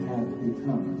you have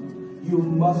become. You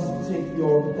must take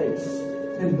your place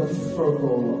in the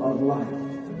circle of life.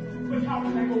 But how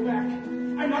can I go back?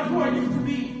 I'm not who I used to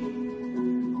be.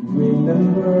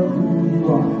 Remember who you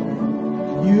are.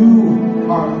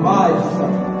 You are my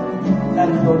son,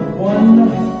 and the one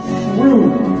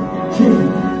true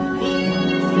king.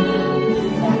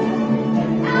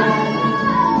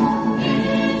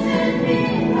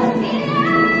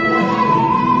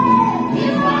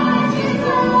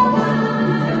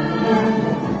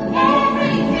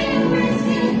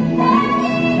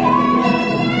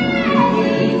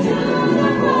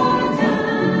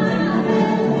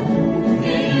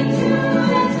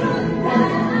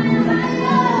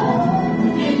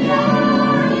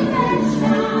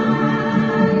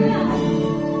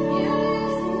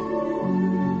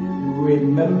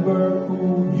 Remember who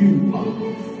you are.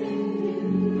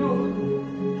 No.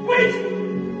 Wait!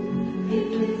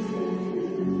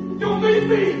 Don't leave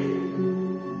me!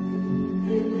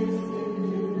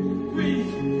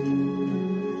 Please.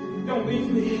 Don't leave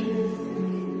me.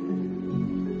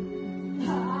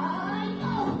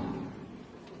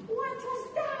 What was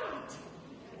that?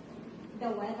 The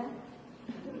weather?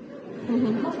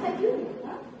 Must have you,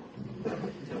 huh?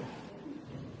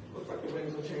 Looks like the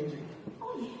winds are changing.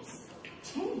 Oh, yes.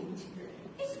 Change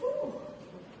is good.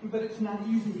 But it's not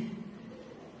easy.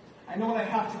 I know what I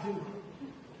have to do.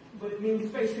 But it means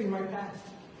facing my past.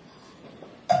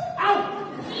 Ow!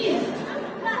 Yes!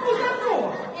 What was that for?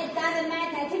 It doesn't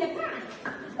matter to the past.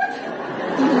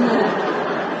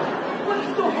 But it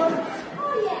still hurts.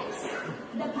 Oh, yes.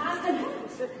 The past can hurt.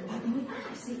 But when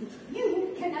I see it, you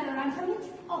can either run from it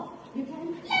or you can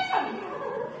live from it.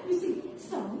 You see,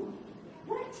 so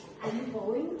what are you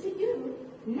going to do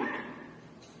now?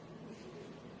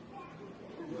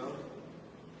 Well,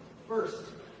 first,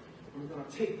 we're gonna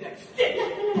take that stick.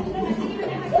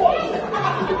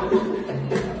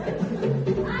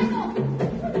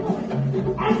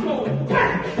 I'm going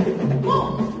back.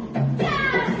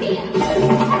 Down here.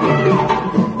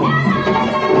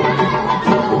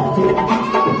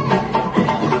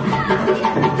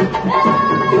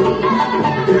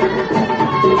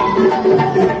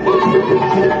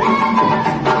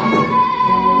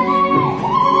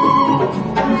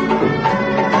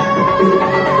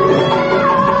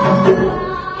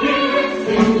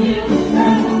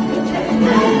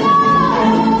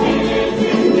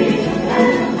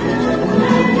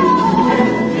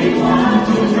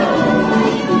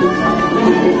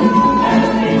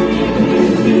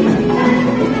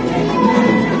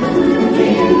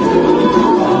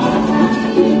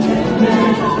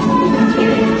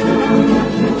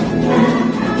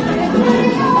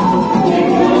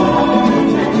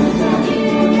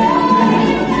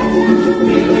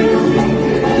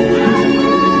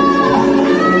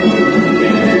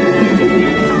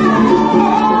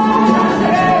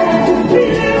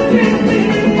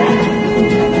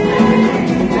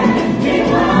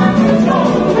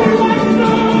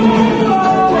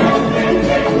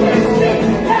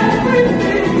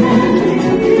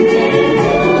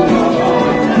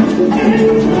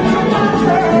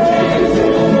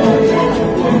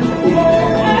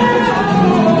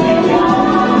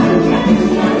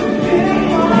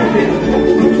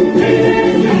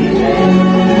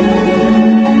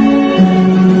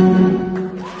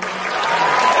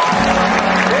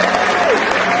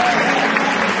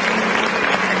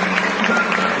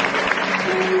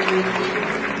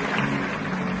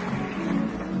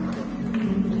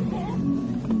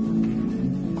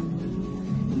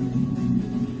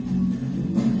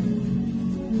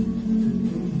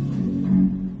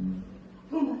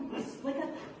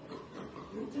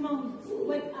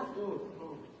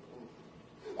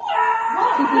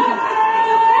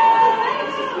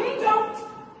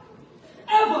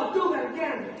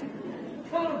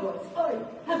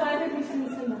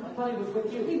 thought he was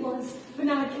with you. He was, but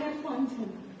now I can't find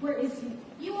him. Where is he?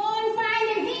 You won't find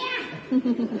him here. The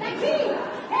key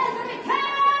has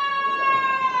returned.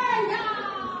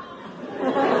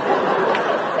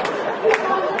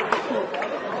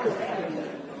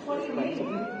 What do you mean?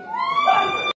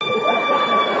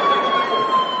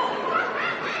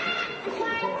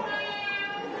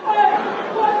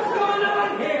 What's going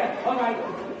on here? All right,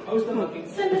 who's the monkey?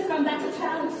 Send us from back to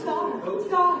challenge Star. Who?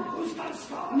 Star. Who's got a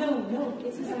scar? No,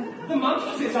 it's his uncle. The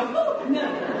monkey's his uncle? No.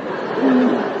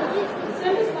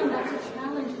 Send us from back to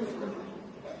challenge his uncle.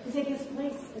 To take his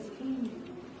place as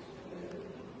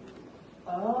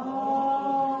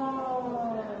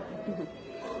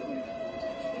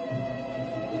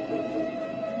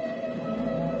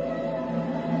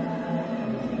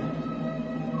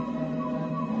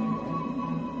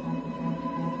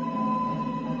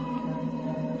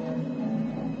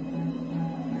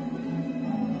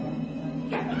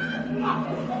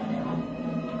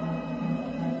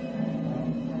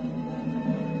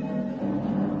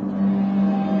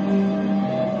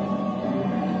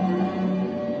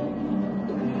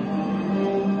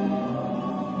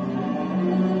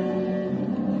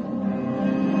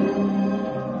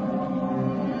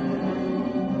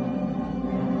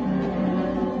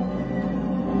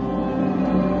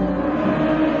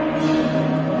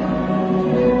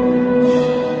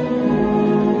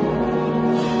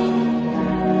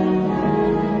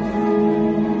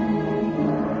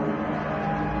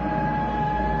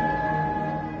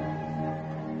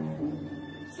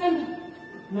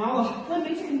Nala, What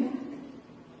made you come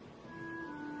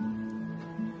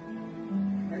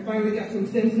back? I finally got some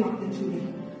sense knocked into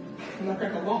me, and I've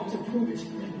got the law to prove it.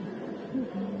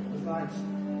 Besides,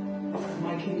 this is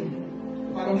my kingdom.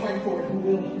 If I don't fight for it, who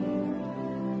will?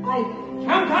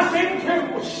 Count us into!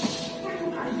 What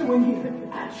are you doing here?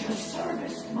 At your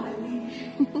service, my liege.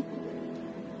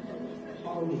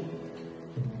 Follow me.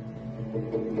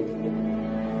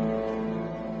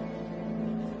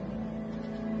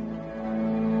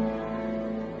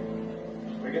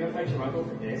 We're gonna fight your uncle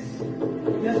for this.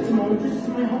 Yes, Timon, this is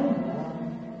my home.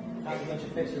 How did you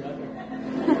fix your uncle?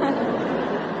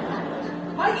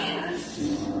 Hyenas!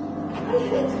 I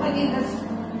hate hyenas!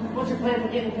 What's your plan for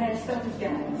getting past Spencer's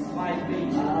guys? Live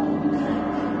bait.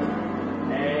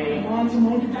 Hey. Come on,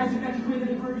 Timon, you guys have got to create a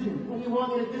diversion. What do you want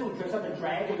me to do? Dress up a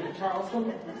dragon in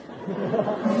Charleston?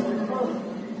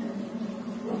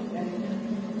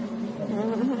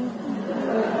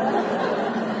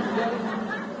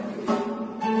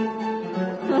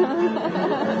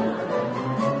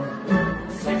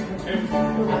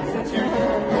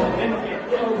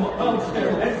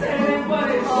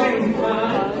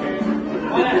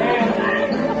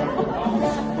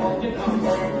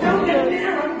 Don't get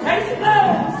near him, taste the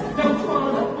blows. Don't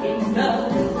wanna be stuck.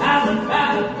 I'm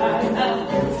about to fight up.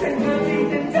 Sing the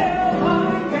teeth and tell my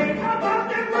king about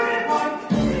the red one.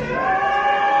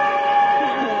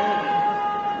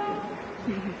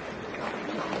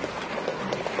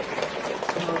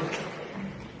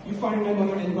 You find my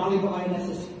mother and rally the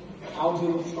lionesses. I'll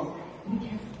deal with Scar.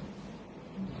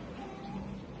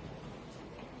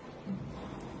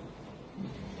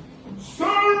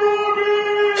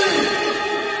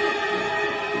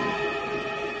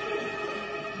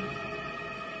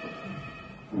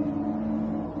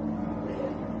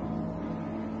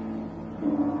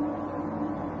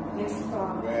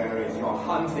 Where is your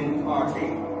hunting party?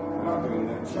 You're not doing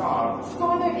their job.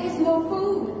 Scar, there is no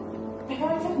food. The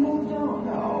guards have moved on.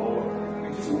 No,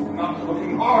 you're just not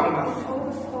looking hard enough.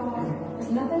 Oh, Scar,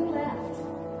 there's nothing left.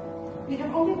 We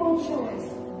have only one choice.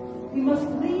 We must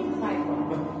leave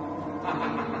Typhon.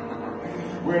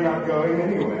 We're not going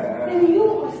anywhere. Then you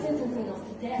are sentencing us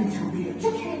to death. So be it.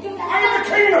 You can't do I that. am the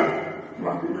kingdom! I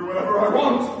can do whatever I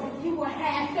want. You were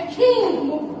half the king,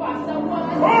 Mufasa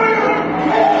was. I am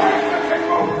the king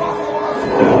of Mufasa!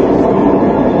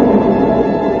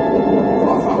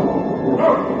 No,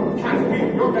 can't be.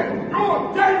 You're dead. You're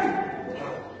dead!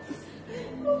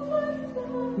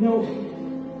 No.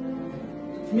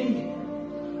 It's me.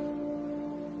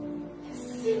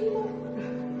 Simba,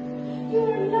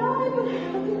 you're alive, but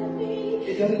how can it be?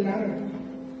 It doesn't matter.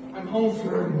 I'm home.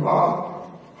 Simba!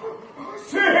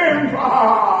 Simba!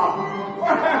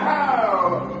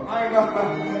 Well, I'm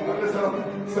a little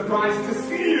surprised to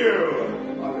see you.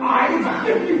 I've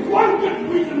given you one good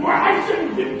reason why I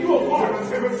shouldn't give you a part.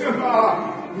 Simba!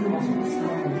 You must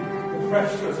understand the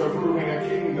freshness of ruling a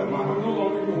kingdom. I'm no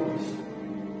longer yours.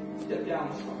 Step down,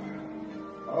 Scar.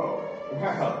 Oh,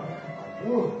 well, I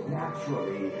would,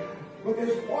 naturally. But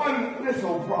there's one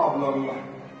little problem.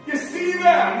 You see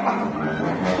them?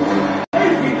 They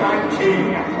think I'm king.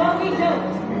 Well, we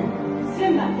don't.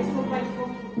 Simba is the rightful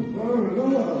king. Oh,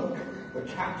 look. The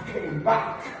cat came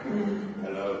back.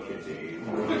 Hello, kitty.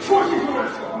 The choice is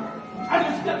yours, Scar.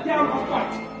 Either step down or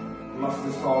fight. Must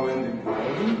this all end in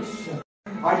violence?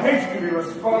 I hate to be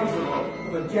responsible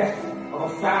for the death of a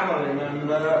family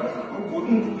member.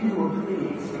 Wouldn't you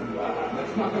agree, Simba?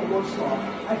 That's not gonna work, Scar.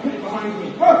 I put it behind me.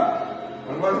 Huh?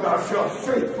 And what about your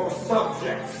faithful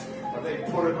subjects? Have they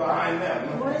put it behind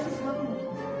them? What is this happening?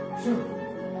 So,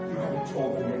 you haven't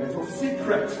told them your little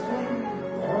secret.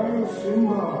 Well,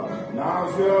 Simba,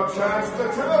 now's your chance to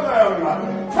tell them.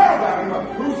 Tell them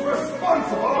who's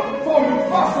responsible for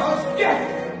Mufasa's death.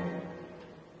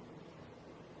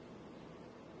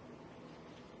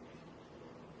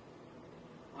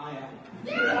 I am.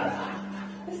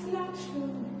 It's not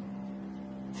true.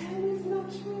 Tell me it's not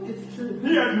true. It's true.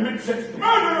 He admits it.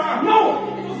 Murderer! No!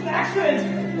 It was an accident!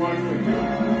 One thing,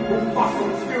 Mufasa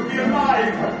would still be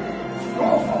alive. It's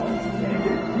your fault.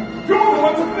 You're the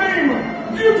one to blame.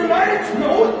 Do you deny it?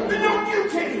 No. Then you're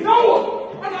guilty. No!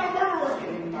 I'm not a murderer!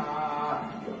 Simba,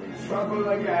 you're in trouble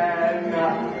again.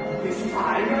 This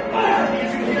time, I'm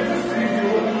here to save you.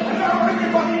 And now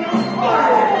everybody knows why.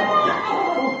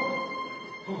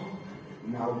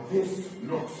 Now this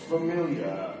looks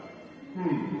familiar.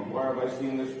 Where have I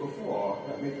seen this before?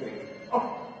 Let me think. Oh,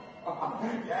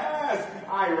 yes,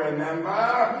 I remember.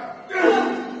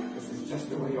 This is just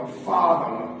the way your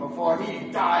father looked before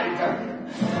he died.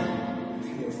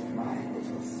 Here's my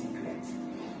little secret.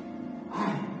 I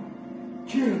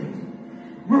killed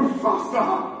Mufasa.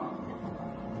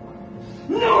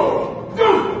 No!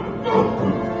 Don't! Don't!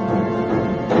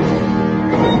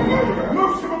 No,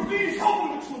 Simba, please help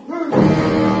me!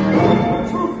 The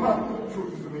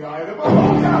truth is in the eye of the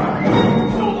beholder!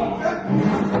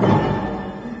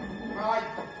 I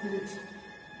did it.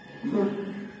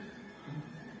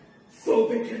 So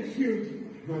they can hear you.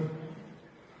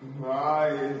 I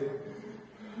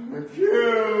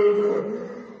killed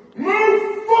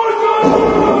Mufasa!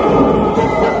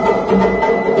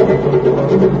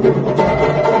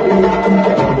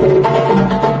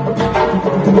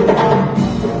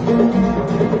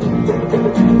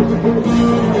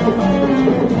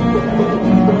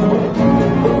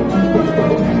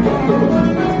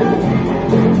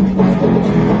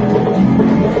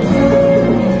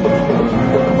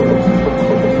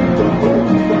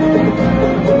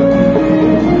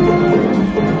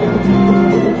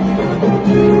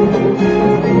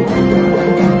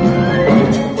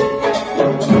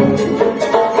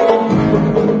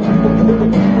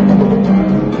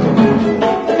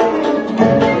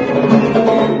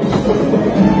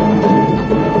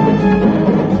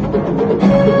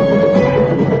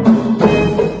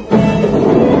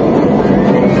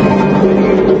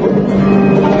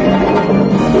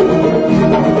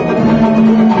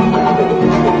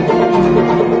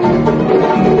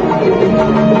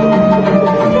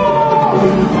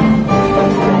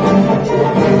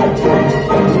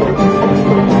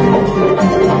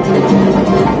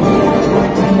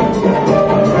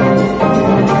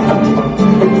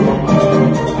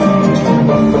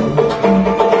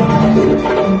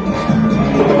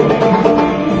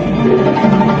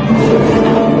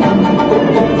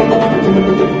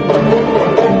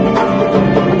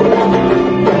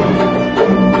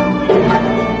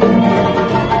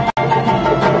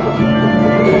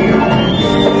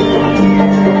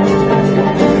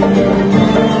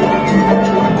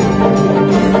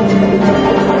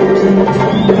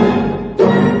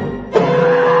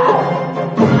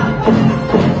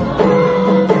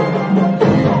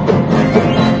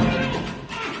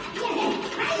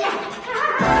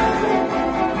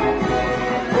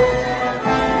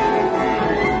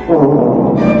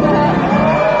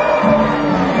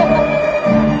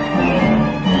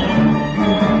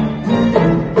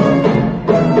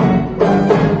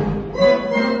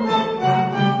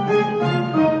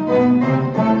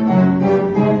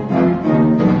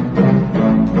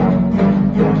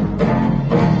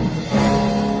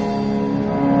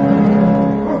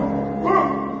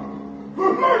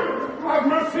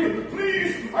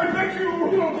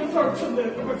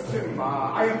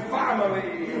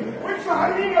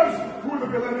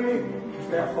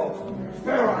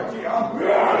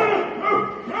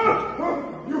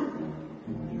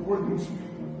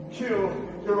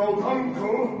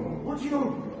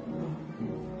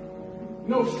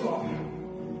 No, Scar.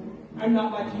 I'm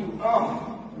not like you.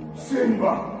 Oh,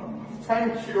 Simba,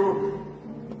 thank you.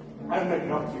 I'll make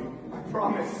it up to you, I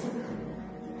promise.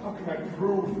 How can I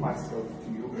prove myself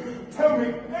to you? Tell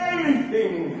me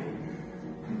anything.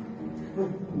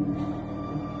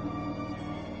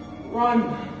 Run.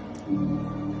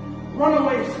 Run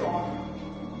away, Scar.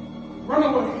 Run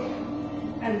away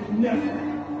and never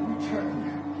return.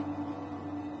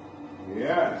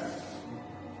 Yes,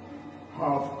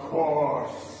 of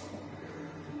course.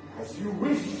 As you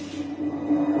wish,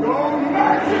 Your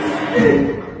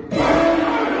Majesty!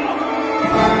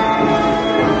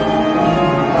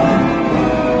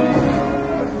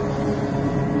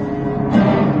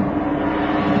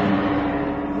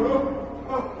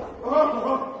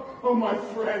 Oh, my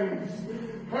friends,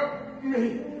 help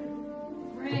me.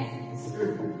 Friends.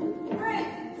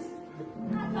 Friends.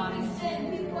 I thought he said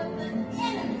we were the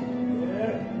enemy.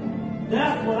 Yeah,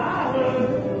 that's what I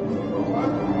heard.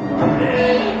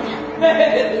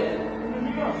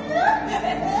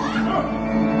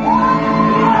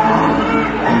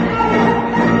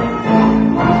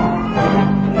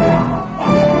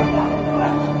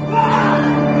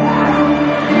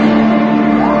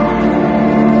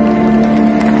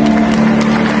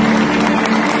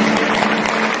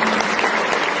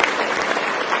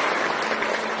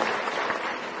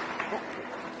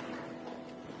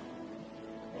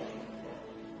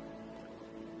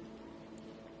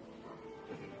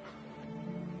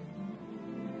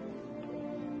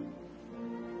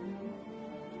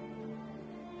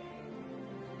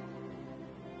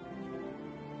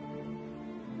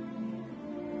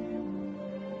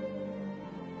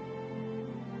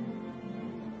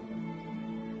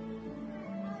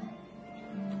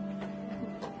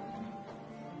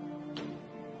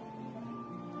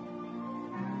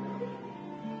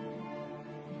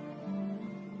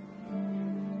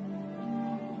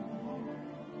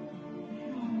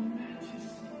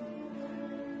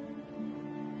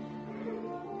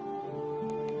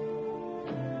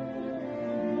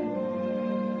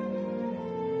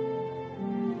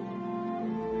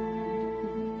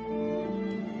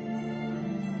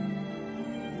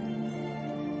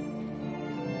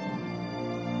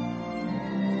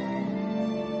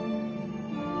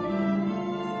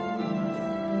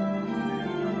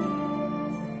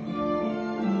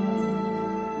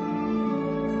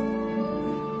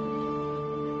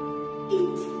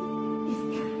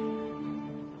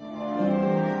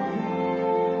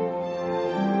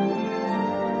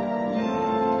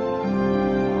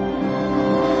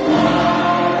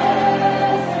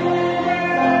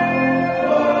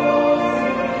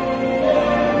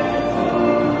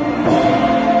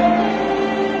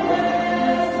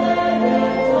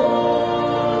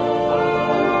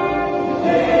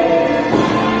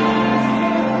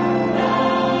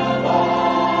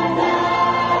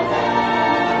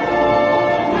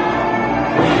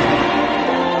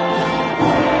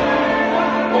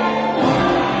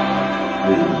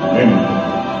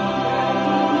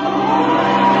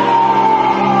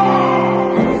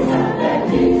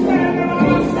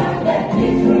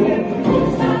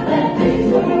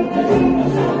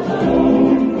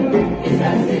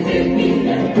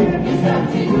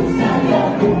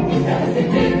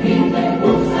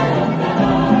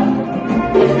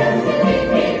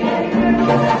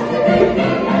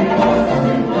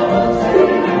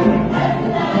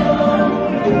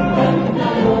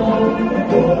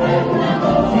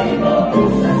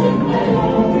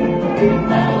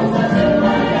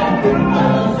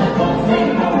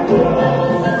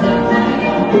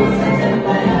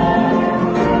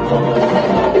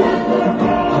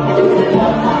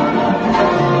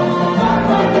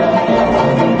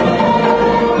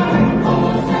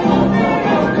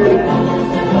 Who's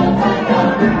the good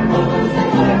tiger?